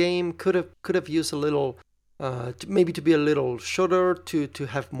kind of game. Could have used a little, maybe to be a little shorter, to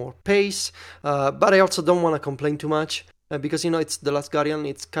have more pace. But I also don't want to complain too much because it's The Last Guardian.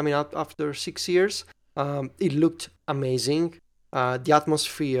 It's coming out after 6 years. It looked amazing. The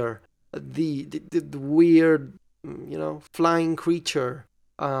atmosphere, the weird, flying creature,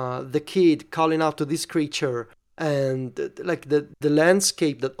 the kid calling out to this creature, and like the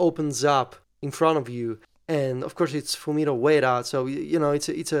landscape that opens up in front of you, and of course it's Fumito Ueda, so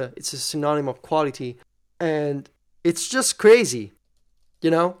it's a synonym of quality, and it's just crazy,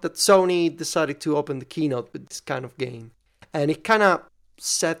 that Sony decided to open the keynote with this kind of game, and it kind of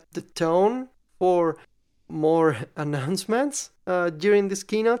set the tone for more announcements during this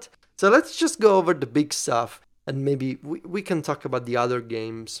keynote. So let's just go over the big stuff. And maybe we can talk about the other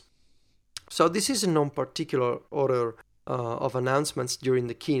games. So this is in no particular order of announcements during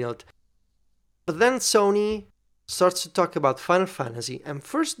the keynote. But then Sony starts to talk about Final Fantasy. And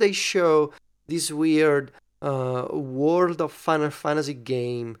first they show this weird World of Final Fantasy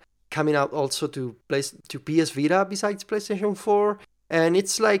game coming out also to PS Vita besides PlayStation 4. And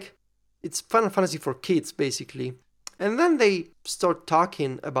it's Final Fantasy for kids, basically. And then they start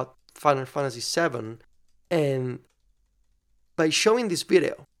talking about Final Fantasy 7. And by showing this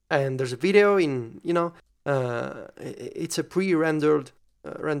video, and there's a video in, it's a pre-rendered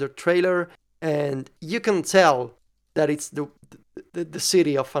rendered trailer, and you can tell that it's the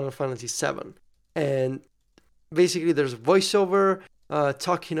city of Final Fantasy VII. And basically there's a voiceover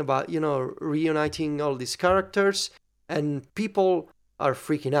talking about, reuniting all these characters, and people are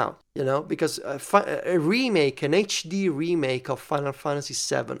freaking out, because a remake, an HD remake of Final Fantasy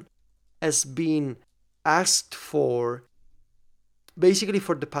VII has been asked for basically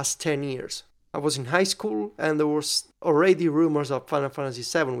for the past 10 years. I was in high school and there was already rumors of Final Fantasy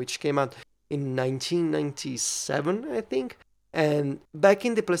VII, which came out in 1997, I think. And back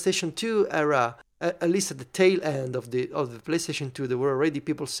in the PlayStation 2 era, at least at the tail end of the PlayStation 2, there were already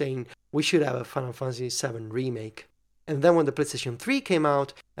people saying we should have a Final Fantasy VII remake. And then when the PlayStation 3 came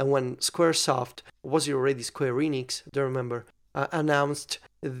out, and when Squaresoft, was it already Square Enix, don't remember, announced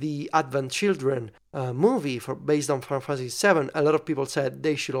the Advent Children movie based on Final Fantasy VII, a lot of people said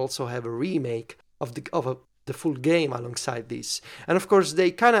they should also have a remake of the full game alongside this. And of course,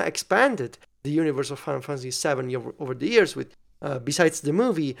 they kind of expanded the universe of Final Fantasy VII over the years with, besides the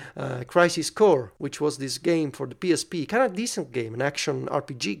movie, Crisis Core, which was this game for the PSP, kind of decent game, an action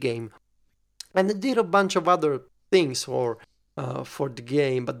RPG game. And they did a bunch of other things for the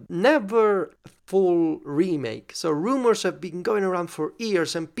game, but never a full remake. So rumors have been going around for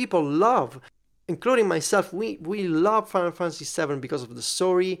years, and people love, including myself, we love Final Fantasy VII because of the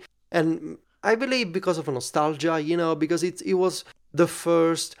story, and I believe because of nostalgia, because it was the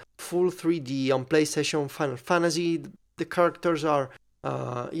first full 3D on PlayStation Final Fantasy. The characters are,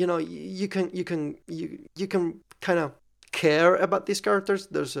 you can kind of care about these characters.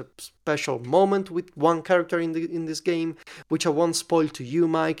 There's a special moment with one character in this game, which I won't spoil to you,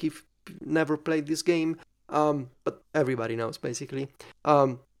 Mike, if you've never played this game. But everybody knows, basically.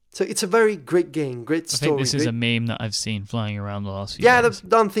 So it's a very great game, great story. I think this is a meme that I've seen flying around the last few days.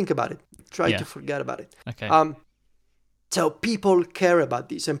 Don't think about it. Try to forget about it. Okay. So people care about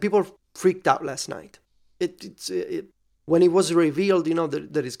this, and people freaked out last night. When it was revealed,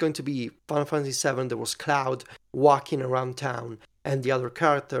 that it's going to be Final Fantasy VII, there was Cloud walking around town, and the other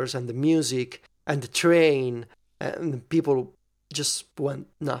characters, and the music, and the train, and people just went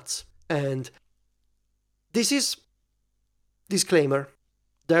nuts. And this is, disclaimer,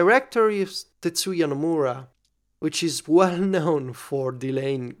 director is Tetsuya Nomura, which is well known for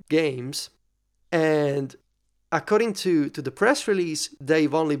delaying games, and according to the press release,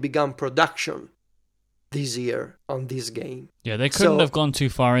 they've only begun production this year on this game. Yeah, they couldn't have gone too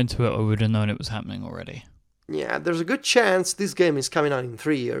far into it, or we would have known it was happening already. Yeah, there's a good chance this game is coming out in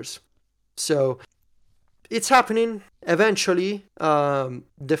 3 years. So it's happening eventually.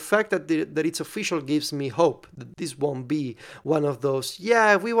 The fact that it's official gives me hope that this won't be one of those,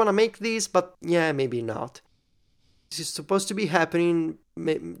 we want to make this, but maybe not. This is supposed to be happening.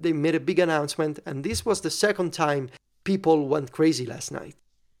 They made a big announcement, and this was the second time people went crazy last night.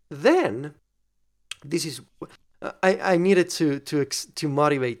 Then, this is, I needed to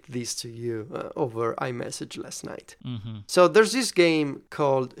motivate this to you over iMessage last night. Mm-hmm. So there's this game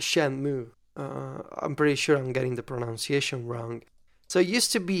called Shenmue. I'm pretty sure I'm getting the pronunciation wrong. So it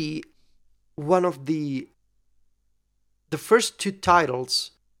used to be one of the first two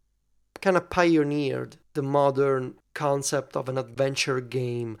titles kind of pioneered the modern concept of an adventure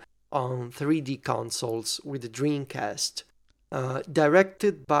game on 3D consoles with the Dreamcast.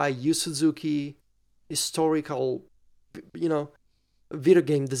 Directed by Yu Suzuki, historical, video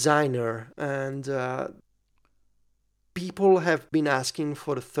game designer, and people have been asking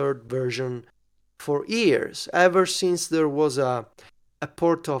for the third version for years, ever since there was a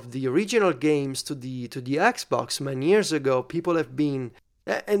port of the original games to the Xbox many years ago. People have been,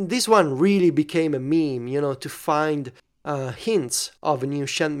 and this one really became a meme, to find hints of a new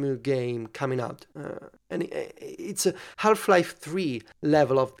Shenmue game coming out. And it's a Half-Life 3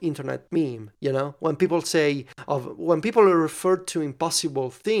 level of internet meme, when people when people are referred to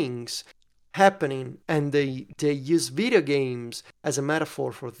impossible things happening and they use video games as a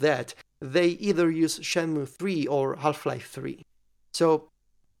metaphor for that, they either use Shenmue 3 or Half-Life 3. So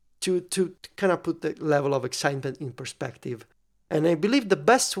to kind of put the level of excitement in perspective. And I believe the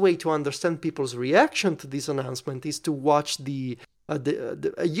best way to understand people's reaction to this announcement is to watch a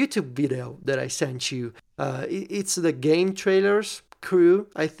YouTube video that I sent you. It's the Game Trailers crew,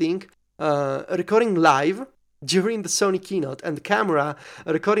 I think, recording live during the Sony keynote, and the camera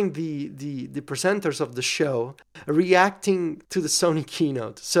recording the presenters of the show reacting to the Sony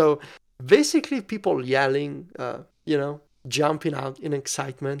keynote. So basically people yelling, jumping out in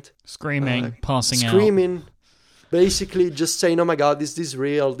excitement. Screaming, passing out. Screaming. Basically just saying, oh my god, is this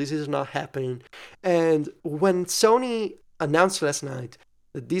real? This is not happening. And when Sony announced last night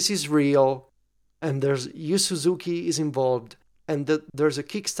that this is real, and Yu Suzuki is involved, and that there's a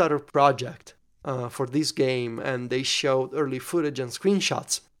Kickstarter project for this game, and they showed early footage and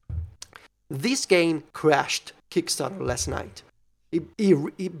screenshots, this game crashed Kickstarter last night.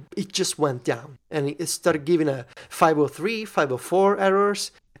 It just went down, and it started giving a 503, 504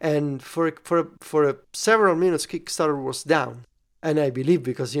 errors. And for several minutes, Kickstarter was down. And I believe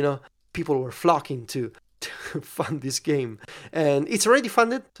because, people were flocking to fund this game. And it's already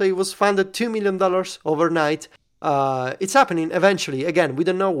funded. So it was funded $2 million overnight. It's happening eventually. Again, we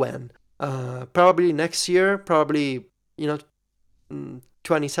don't know when. Probably next year. Probably,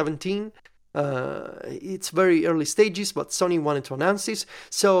 2017. It's very early stages, but Sony wanted to announce this.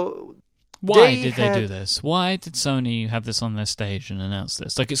 So Why did they do this? Why did Sony have this on their stage and announce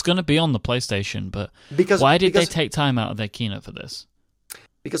this? Like, it's going to be on the PlayStation, but why did they take time out of their keynote for this?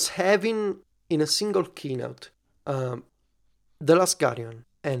 Because having in a single keynote The Last Guardian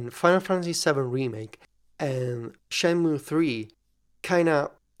and Final Fantasy VII Remake and Shenmue 3 kind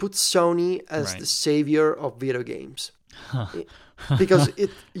of put Sony as the savior of video games. Because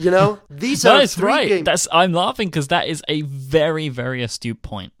these are three games. I'm laughing because that is a very, very astute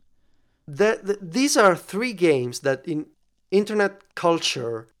point. These are three games that in internet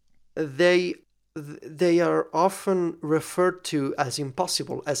culture they are often referred to as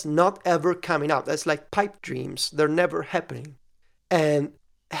impossible, as not ever coming out, as like pipe dreams. They're never happening. And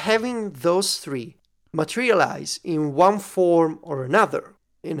having those three materialize in one form or another,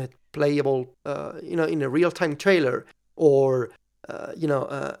 in a playable, in a real-time trailer, or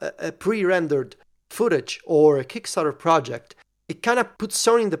a pre-rendered footage or a Kickstarter project, it kind of puts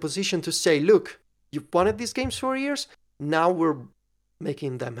Sony in the position to say, look, you wanted these games for years, now we're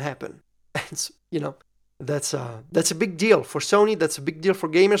making them happen. And that's a big deal for Sony. That's a big deal for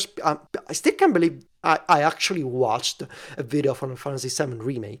gamers. I still can't believe I actually watched a video of Final Fantasy VII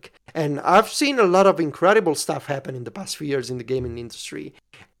Remake, and I've seen a lot of incredible stuff happen in the past few years in the gaming industry.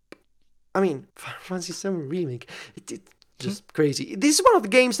 I mean, Final Fantasy VII Remake, it's just crazy. This is one of the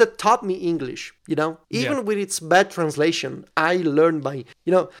games that taught me English, Even with its bad translation, I learned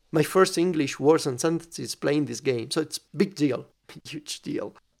my first English words and sentences playing this game. So it's a big deal, huge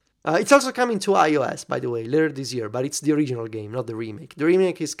deal. It's also coming to iOS, by the way, later this year, but it's the original game, not the remake. The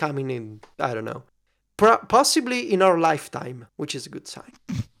remake is coming in, I don't know, possibly in our lifetime, which is a good sign.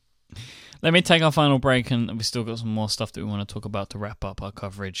 Let me take our final break, and we still got some more stuff that we want to talk about to wrap up our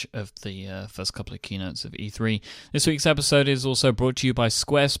coverage of the first couple of keynotes of E3. This week's episode is also brought to you by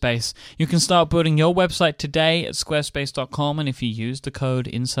Squarespace. You can start building your website today at squarespace.com, and if you use the code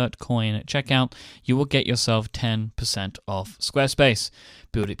InsertCoin at checkout, you will get yourself 10% off Squarespace.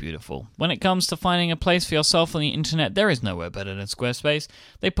 Build it beautiful. When it comes to finding a place for yourself on the internet, there is nowhere better than Squarespace.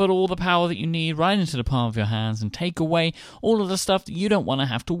 They put all the power that you need right into the palm of your hands and take away all of the stuff that you don't want to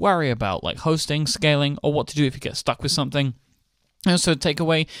have to worry about, like hosting, scaling, or what to do if you get stuck with something. And so take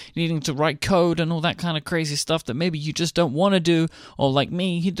away needing to write code and all that kind of crazy stuff that maybe you just don't want to do, or like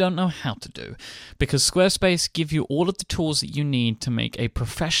me, you don't know how to do. Because Squarespace give you all of the tools that you need to make a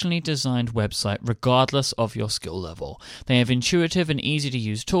professionally designed website regardless of your skill level. They have intuitive and easy to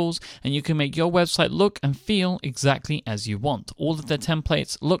use tools, and you can make your website look and feel exactly as you want. All of their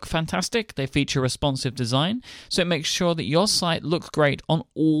templates look fantastic. They feature responsive design, so it makes sure that your site looks great on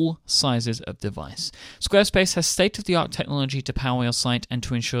all sizes of device. Squarespace has state-of-the-art technology to power your site and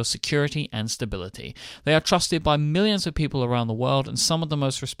to ensure security and stability. They are trusted by millions of people around the world and some of the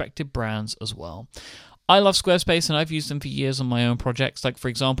most respected brands as well. I love Squarespace, and I've used them for years on my own projects. Like, for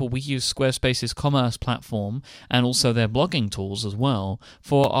example, we use Squarespace's commerce platform and also their blogging tools as well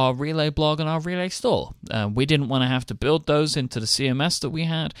for our Relay blog and our Relay store. We didn't want to have to build those into the CMS that we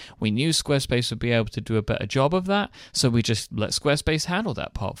had. We knew Squarespace would be able to do a better job of that, so we just let Squarespace handle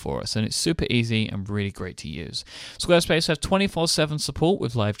that part for us, and it's super easy and really great to use. Squarespace have 24/7 support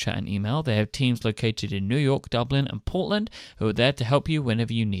with live chat and email. They have teams located in New York, Dublin, and Portland who are there to help you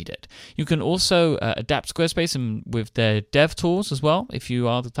whenever you need it. You can also adapt Squarespace and with their dev tools as well. If you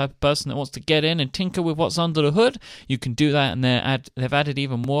are the type of person that wants to get in and tinker with what's under the hood, you can do that, and they've added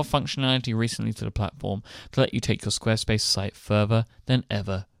even more functionality recently to the platform to let you take your Squarespace site further than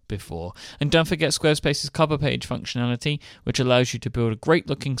ever before. And don't forget Squarespace's cover page functionality, which allows you to build a great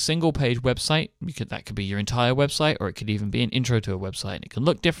looking single page website. That could be your entire website, or it could even be an intro to a website, and it can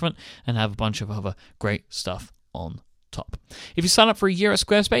look different and have a bunch of other great stuff on top. If you sign up for a year at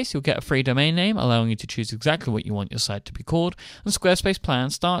Squarespace, you'll get a free domain name, allowing you to choose exactly what you want your site to be called, and Squarespace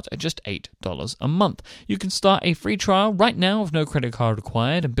plans start at just $8 a month. You can start a free trial right now with no credit card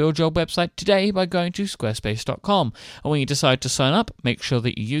required and build your website today by going to squarespace.com. And when you decide to sign up, make sure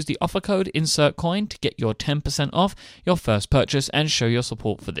that you use the offer code InsertCoin to get your 10% off your first purchase and show your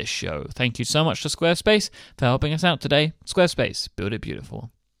support for this show. Thank you so much to Squarespace for helping us out today. Squarespace, build it beautiful.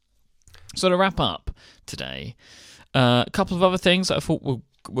 So to wrap up today, a couple of other things that I thought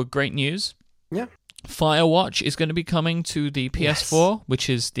were great news. Yeah. Firewatch is going to be coming to the PS4, yes, which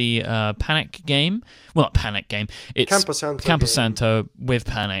is the Panic game. Well, not Panic game. It's Campo Santo with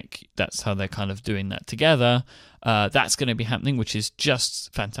Panic. That's how they're kind of doing that together. That's going to be happening, which is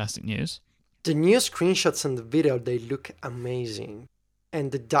just fantastic news. The new screenshots and the video, they look amazing.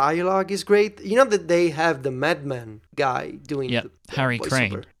 And the dialogue is great. You know that they have the Madman guy doing the Harry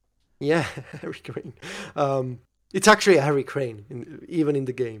Crane. Over. Yeah, Harry Crane. It's actually Harry Crane, even in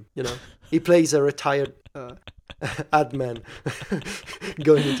the game. He plays a retired ad man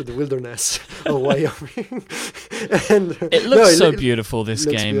going into the wilderness of Wyoming. And it looks so beautiful. This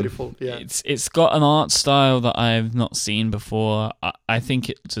looks game, beautiful. Yeah, it's got an art style that I've not seen before. I think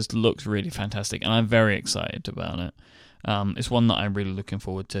it just looks really fantastic, and I'm very excited about it. It's one that I'm really looking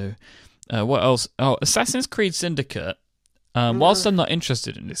forward to. What else? Oh, Assassin's Creed Syndicate. Whilst I'm not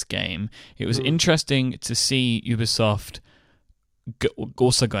interested in this game, it was interesting to see Ubisoft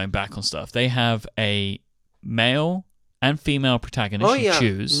also going back on stuff. They have a male and female protagonist you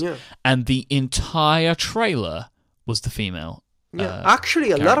choose, and the entire trailer was the female.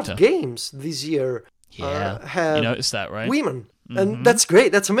 Actually, a lot of games this year have you noticed that, right? Women, and that's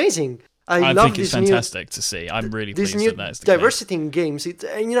great. That's amazing. I love think it's fantastic to see. I'm really pleased that that's the diversity case. in games. It's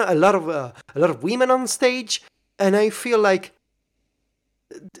a lot of women on stage, and I feel like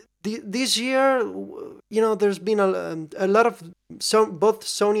this year, there's been a lot of both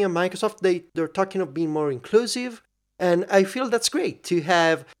Sony and Microsoft. They're talking of being more inclusive, and I feel that's great to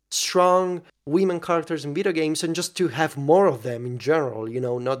have strong women characters in video games, and just to have more of them in general.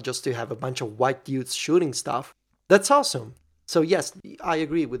 Not just to have a bunch of white youths shooting stuff. That's awesome. So yes, I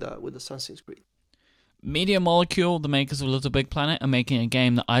agree with Assassin's Creed. Media Molecule, the makers of Little Big Planet, are making a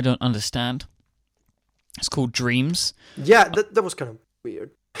game that I don't understand. It's called Dreams. Yeah, that was kind of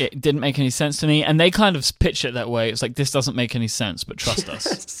weird. It didn't make any sense to me, and they kind of pitch it that way. It's like, this doesn't make any sense, but trust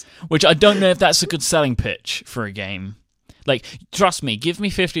us. Which I don't know if that's a good selling pitch for a game. Like, trust me, give me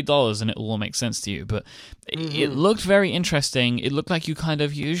 $50 and it will all make sense to you. But it looked very interesting. It looked like you kind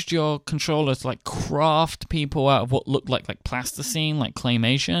of used your controller to like craft people out of what looked like plasticine, like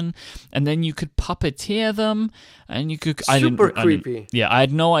claymation, and then you could puppeteer them, and you could super creepy. I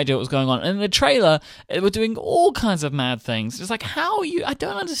had no idea what was going on. And in the trailer, they were doing all kinds of mad things. It's like, I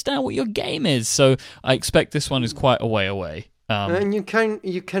don't understand what your game is. So I expect this one is quite a way away. And you can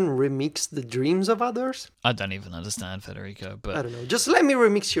remix the dreams of others? I don't even understand, Federico, but I don't know. Just let me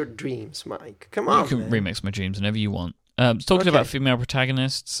remix your dreams, Mike. Come on, you can remix my dreams whenever you want. Talking about female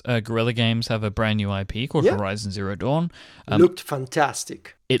protagonists, Guerrilla Games have a brand new IP called Horizon Zero Dawn. Looked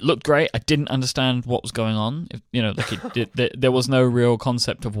fantastic. It looked great. I didn't understand what was going on. There was no real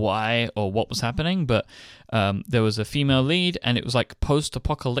concept of why or what was happening, but there was a female lead, and it was like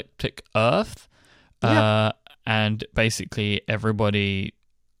post-apocalyptic Earth. And basically everybody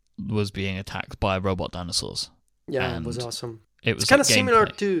was being attacked by robot dinosaurs. Yeah, it was awesome. It's kind of similar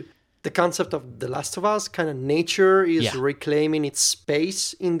to the concept of The Last of Us. Kind of nature is reclaiming its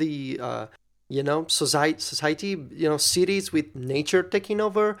space in the society. Cities with nature taking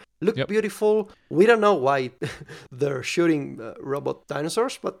over. Look beautiful. We don't know why they're shooting robot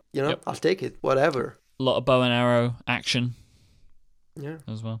dinosaurs, but I'll take it. Whatever. A lot of bow and arrow action. Yeah,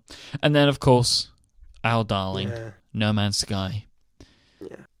 as well. And then of course, our darling, No Man's Sky.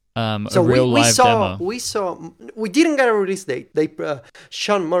 Yeah. So live demo. We didn't get a release date.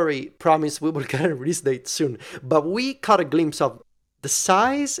 Sean Murray promised we will get a release date soon, but we caught a glimpse of the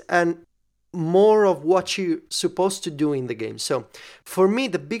size and more of what you're supposed to do in the game. So for me,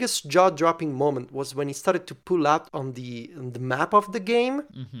 the biggest jaw-dropping moment was when he started to pull out on the map of the game,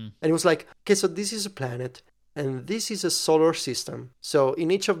 and it was like, okay, so this is a planet, and this is a solar system. So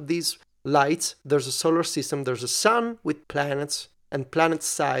in each of these lights, there's a solar system, there's a sun with planets and planet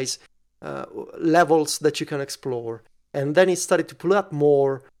size levels that you can explore. And then it started to pull up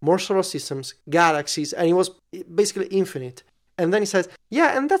more solar systems, galaxies, and it was basically infinite. And then he says,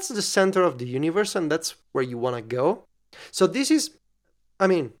 and that's the center of the universe, and that's where you want to go. So this is,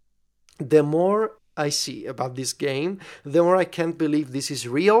 the more I see about this game, the more I can't believe this is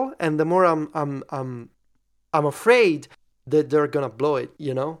real, and the more I'm afraid that they're gonna blow it,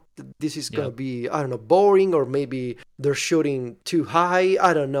 This is gonna be, I don't know, boring, or maybe they're shooting too high,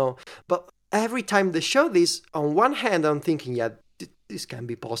 I don't know. But every time they show this, on one hand, I'm thinking, this can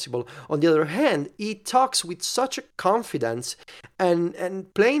be possible. On the other hand, he talks with such a confidence,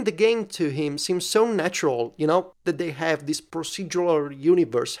 and playing the game to him seems so natural, that they have this procedural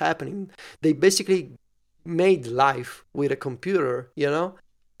universe happening. They basically made life with a computer,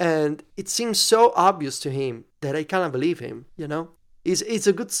 and it seems so obvious to him that I cannot believe him, He's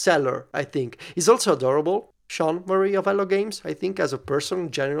a good seller, I think. He's also adorable. Sean Murray of Hello Games, I think, as a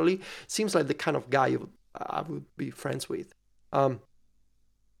person, generally, seems like the kind of guy I would be friends with.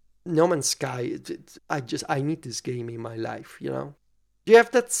 No Man's Sky, I need this game in my life, Do you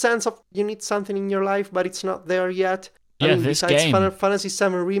have that sense of you need something in your life, but it's not there yet? This game. Final Fantasy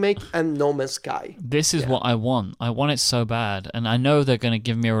VII Remake and No Man's Sky. This is what I want. I want it so bad. And I know they're going to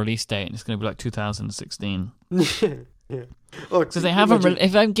give me a release date, and it's going to be like 2016. Yeah. So they haven't.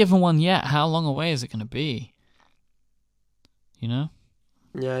 If they haven't given one yet, how long away is it going to be? Yeah,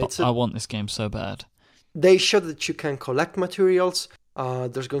 I want this game so bad. They showed that you can collect materials.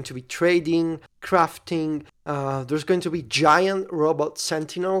 There's going to be trading, crafting. There's going to be giant robot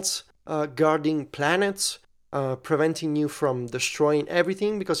sentinels guarding planets, preventing you from destroying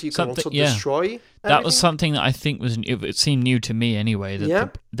everything, because you can also destroy everything. That was something that I think it seemed new to me anyway,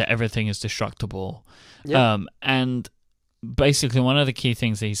 that everything is destructible. And basically one of the key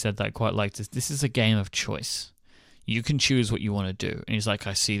things that he said that I quite liked is, this is a game of choice. You can choose what you want to do. And he's like,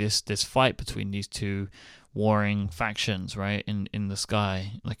 I see this fight between these two warring factions, right, in the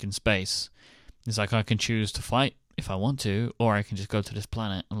sky, like in space. He's like, I can choose to fight if I want to, or I can just go to this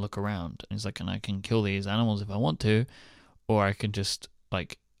planet and look around. And he's like, and I can kill these animals if I want to, or I can just,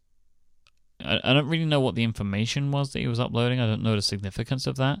 like, I don't really know what the information was that he was uploading. I don't know the significance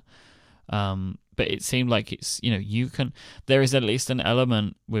of that. But it seemed like it's, there is at least an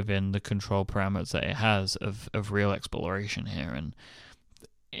element within the control parameters that it has of real exploration here. And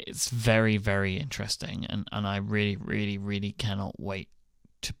it's very, very interesting. And I really, really, really cannot wait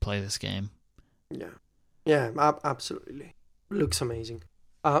to play this game. Yeah, absolutely. Looks amazing.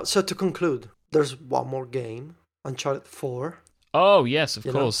 So to conclude, there's one more game, Uncharted 4. Oh, yes, of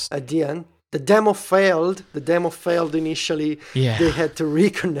course. At the end. The demo failed. Initially. Yeah. They had to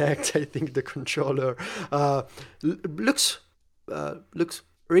reconnect, I think, the controller. Looks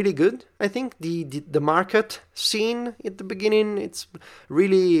really good, I think. The market scene at the beginning, it's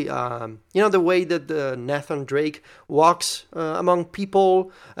really, the way that Nathan Drake walks among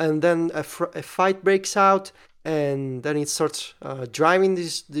people, and then a fight breaks out, and then it starts driving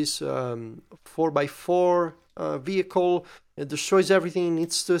this 4x4 vehicle. It destroys everything, it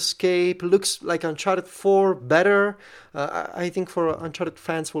needs to escape. Looks like Uncharted 4 better. I think for Uncharted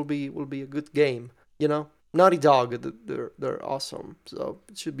fans will be a good game. Naughty Dog, they're awesome, so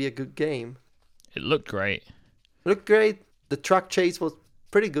it should be a good game. It looked great. The truck chase was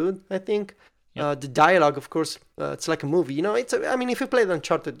pretty good, I think. Yep. The dialogue, of course, it's like a movie. If you played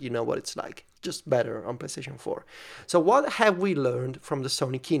Uncharted, you know what it's like. Just better on PlayStation 4. So what have we learned from the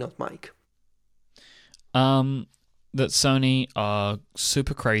Sony keynote, Mike? That Sony are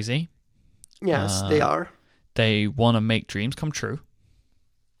super crazy. Yes, they are. They want to make dreams come true.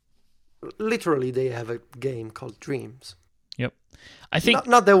 Literally, they have a game called Dreams. Yep. I think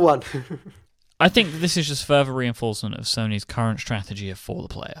not that one. I think this is just further reinforcement of Sony's current strategy of for the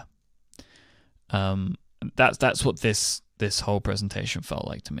player. That's what this whole presentation felt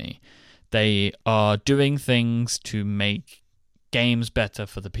like to me. They are doing things to make games better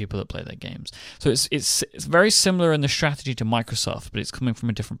for the people that play their games. So it's very similar in the strategy to Microsoft, but it's coming from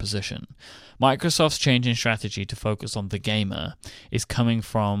a different position. Microsoft's change in strategy to focus on the gamer is coming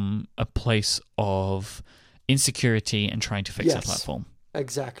from a place of insecurity and trying to fix their platform.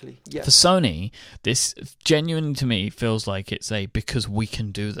 Exactly. Yes. For Sony, this genuinely to me feels like it's a because we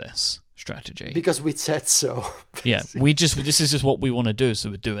can do this strategy. Because we said so. Yeah, this is just what we want to do, so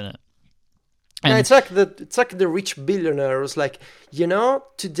we're doing it. And it's like the rich billionaire who's like,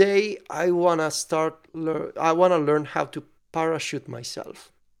 today I wanna learn how to parachute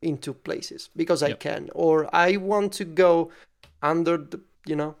myself into places because I can, or I want to go under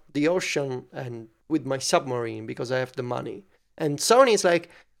the ocean and with my submarine because I have the money. And Sony is like,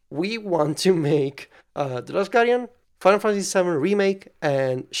 we want to make The Last Guardian, Final Fantasy VII Remake,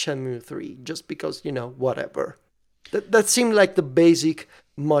 and Shenmue 3 just because whatever. That seemed like the basic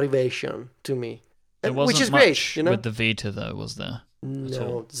motivation to me, which is great. With the Vita, though, was there?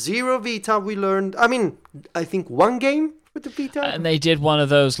 No, zero Vita. We learned. I think one game with the Vita, and they did one of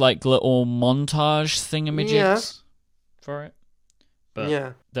those like little montage thingamajigs for it.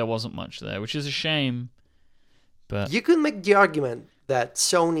 But there wasn't much there, which is a shame. But you could make the argument that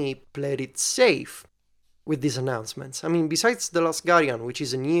Sony played it safe with these announcements. Besides The Last Guardian, which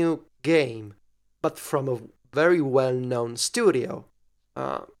is a new game, but from a very well-known studio,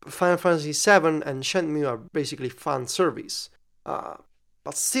 Final Fantasy VII and Shenmue are basically fan service. But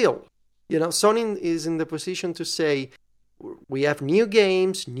still, Sony is in the position to say, we have new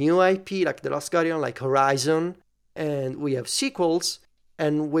games, new IP, like The Last Guardian, like Horizon, and we have sequels,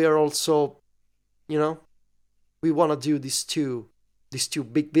 and we are also, we want to do these two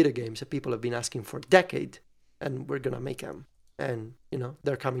big video games that people have been asking for a decade, and we're going to make them. And,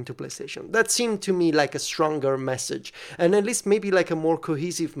 they're coming to PlayStation. That seemed to me like a stronger message, and at least maybe like a more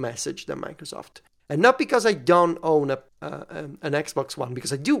cohesive message than Microsoft. And not because I don't own an Xbox One,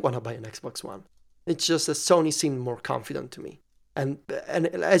 because I do want to buy an Xbox One. It's just that Sony seemed more confident to me. And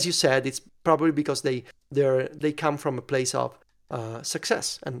as you said, it's probably because they come from a place of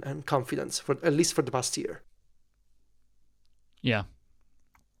success and confidence, at least for the past year. Yeah.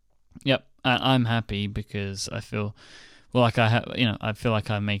 Yep. I'm happy because I feel Well, like I feel like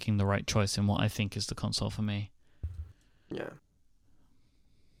I'm making the right choice in what I think is the console for me. Yeah.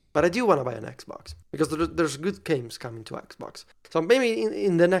 But I do want to buy an Xbox because there's good games coming to Xbox. So maybe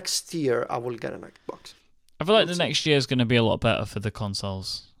in the next year I will get an Xbox. I feel like the next year is going to be a lot better for the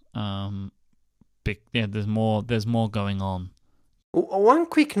consoles. There's more going on. One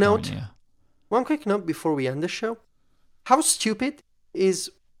quick note. One quick note before we end the show. How stupid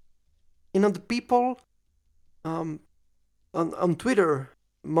is, the people on Twitter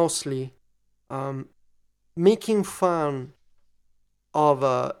mostly making fun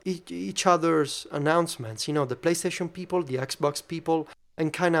of each other's announcements. The PlayStation people, the Xbox people,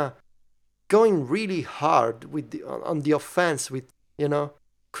 and kind of going really hard on the offense with,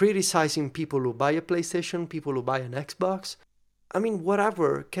 criticizing people who buy a PlayStation, people who buy an Xbox. I mean,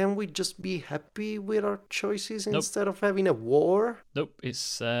 whatever. Can we just be happy with our choices instead of having a war? Nope.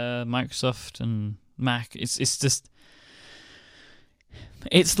 It's Microsoft and Mac. It's just...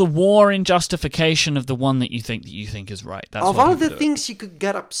 It's the war in justification of the one that you think is right. That's of all the things you could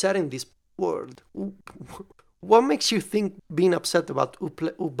get upset in this world, what makes you think being upset about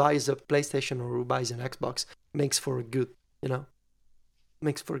who buys a PlayStation or who buys an Xbox makes for a good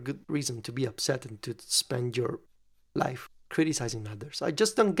reason to be upset and to spend your life criticizing others? I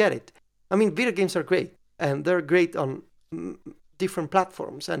just don't get it. I mean, video games are great, and they're great on different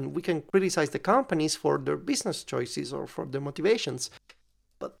platforms, and we can criticize the companies for their business choices or for their motivations.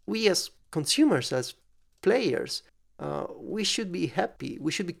 But we as consumers, as players, we should be happy.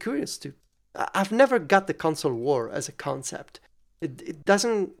 We should be curious too. I've never got the console war as a concept. It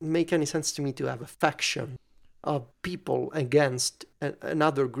doesn't make any sense to me to have a faction of people against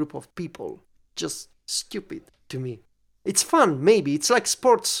another group of people. Just stupid to me. It's fun, maybe. It's like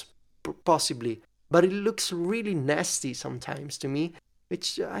sports, possibly. But it looks really nasty sometimes to me,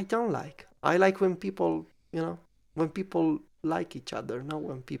 which I don't like. I like when people, when people like each other, not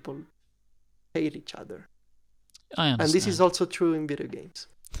when people hate each other. I understand. And this is also true in video games.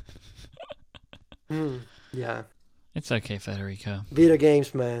 Yeah. It's okay, Federico. Video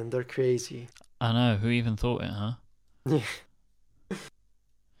games, man, they're crazy. I know. Who even thought it, huh? Yeah.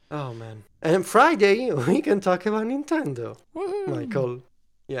 Oh, man. And Friday, we can talk about Nintendo. Woo-hoo. Michael.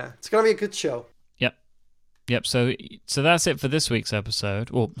 Yeah, it's going to be a good show. Yep, so that's it for this week's episode.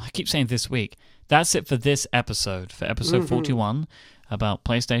 Well, I keep saying this week. That's it for this episode, for episode 41, about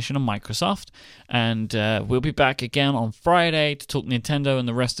PlayStation and Microsoft. And we'll be back again on Friday to talk Nintendo and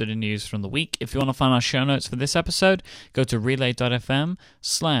the rest of the news from the week. If you want to find our show notes for this episode, go to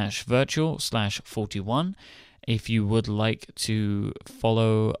relay.fm/virtual/41. If you would like to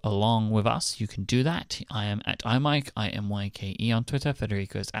follow along with us, you can do that. I am at iMike, IMYKE on Twitter.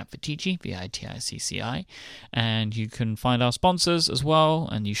 Federico is at Viticci, VITICCI. And you can find our sponsors as well,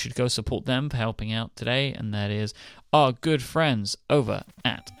 and you should go support them for helping out today. And that is our good friends over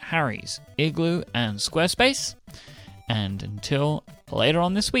at Harry's, Igloo, and Squarespace. And until later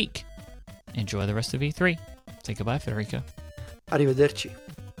on this week, enjoy the rest of E3. Say goodbye, Federico. Arrivederci.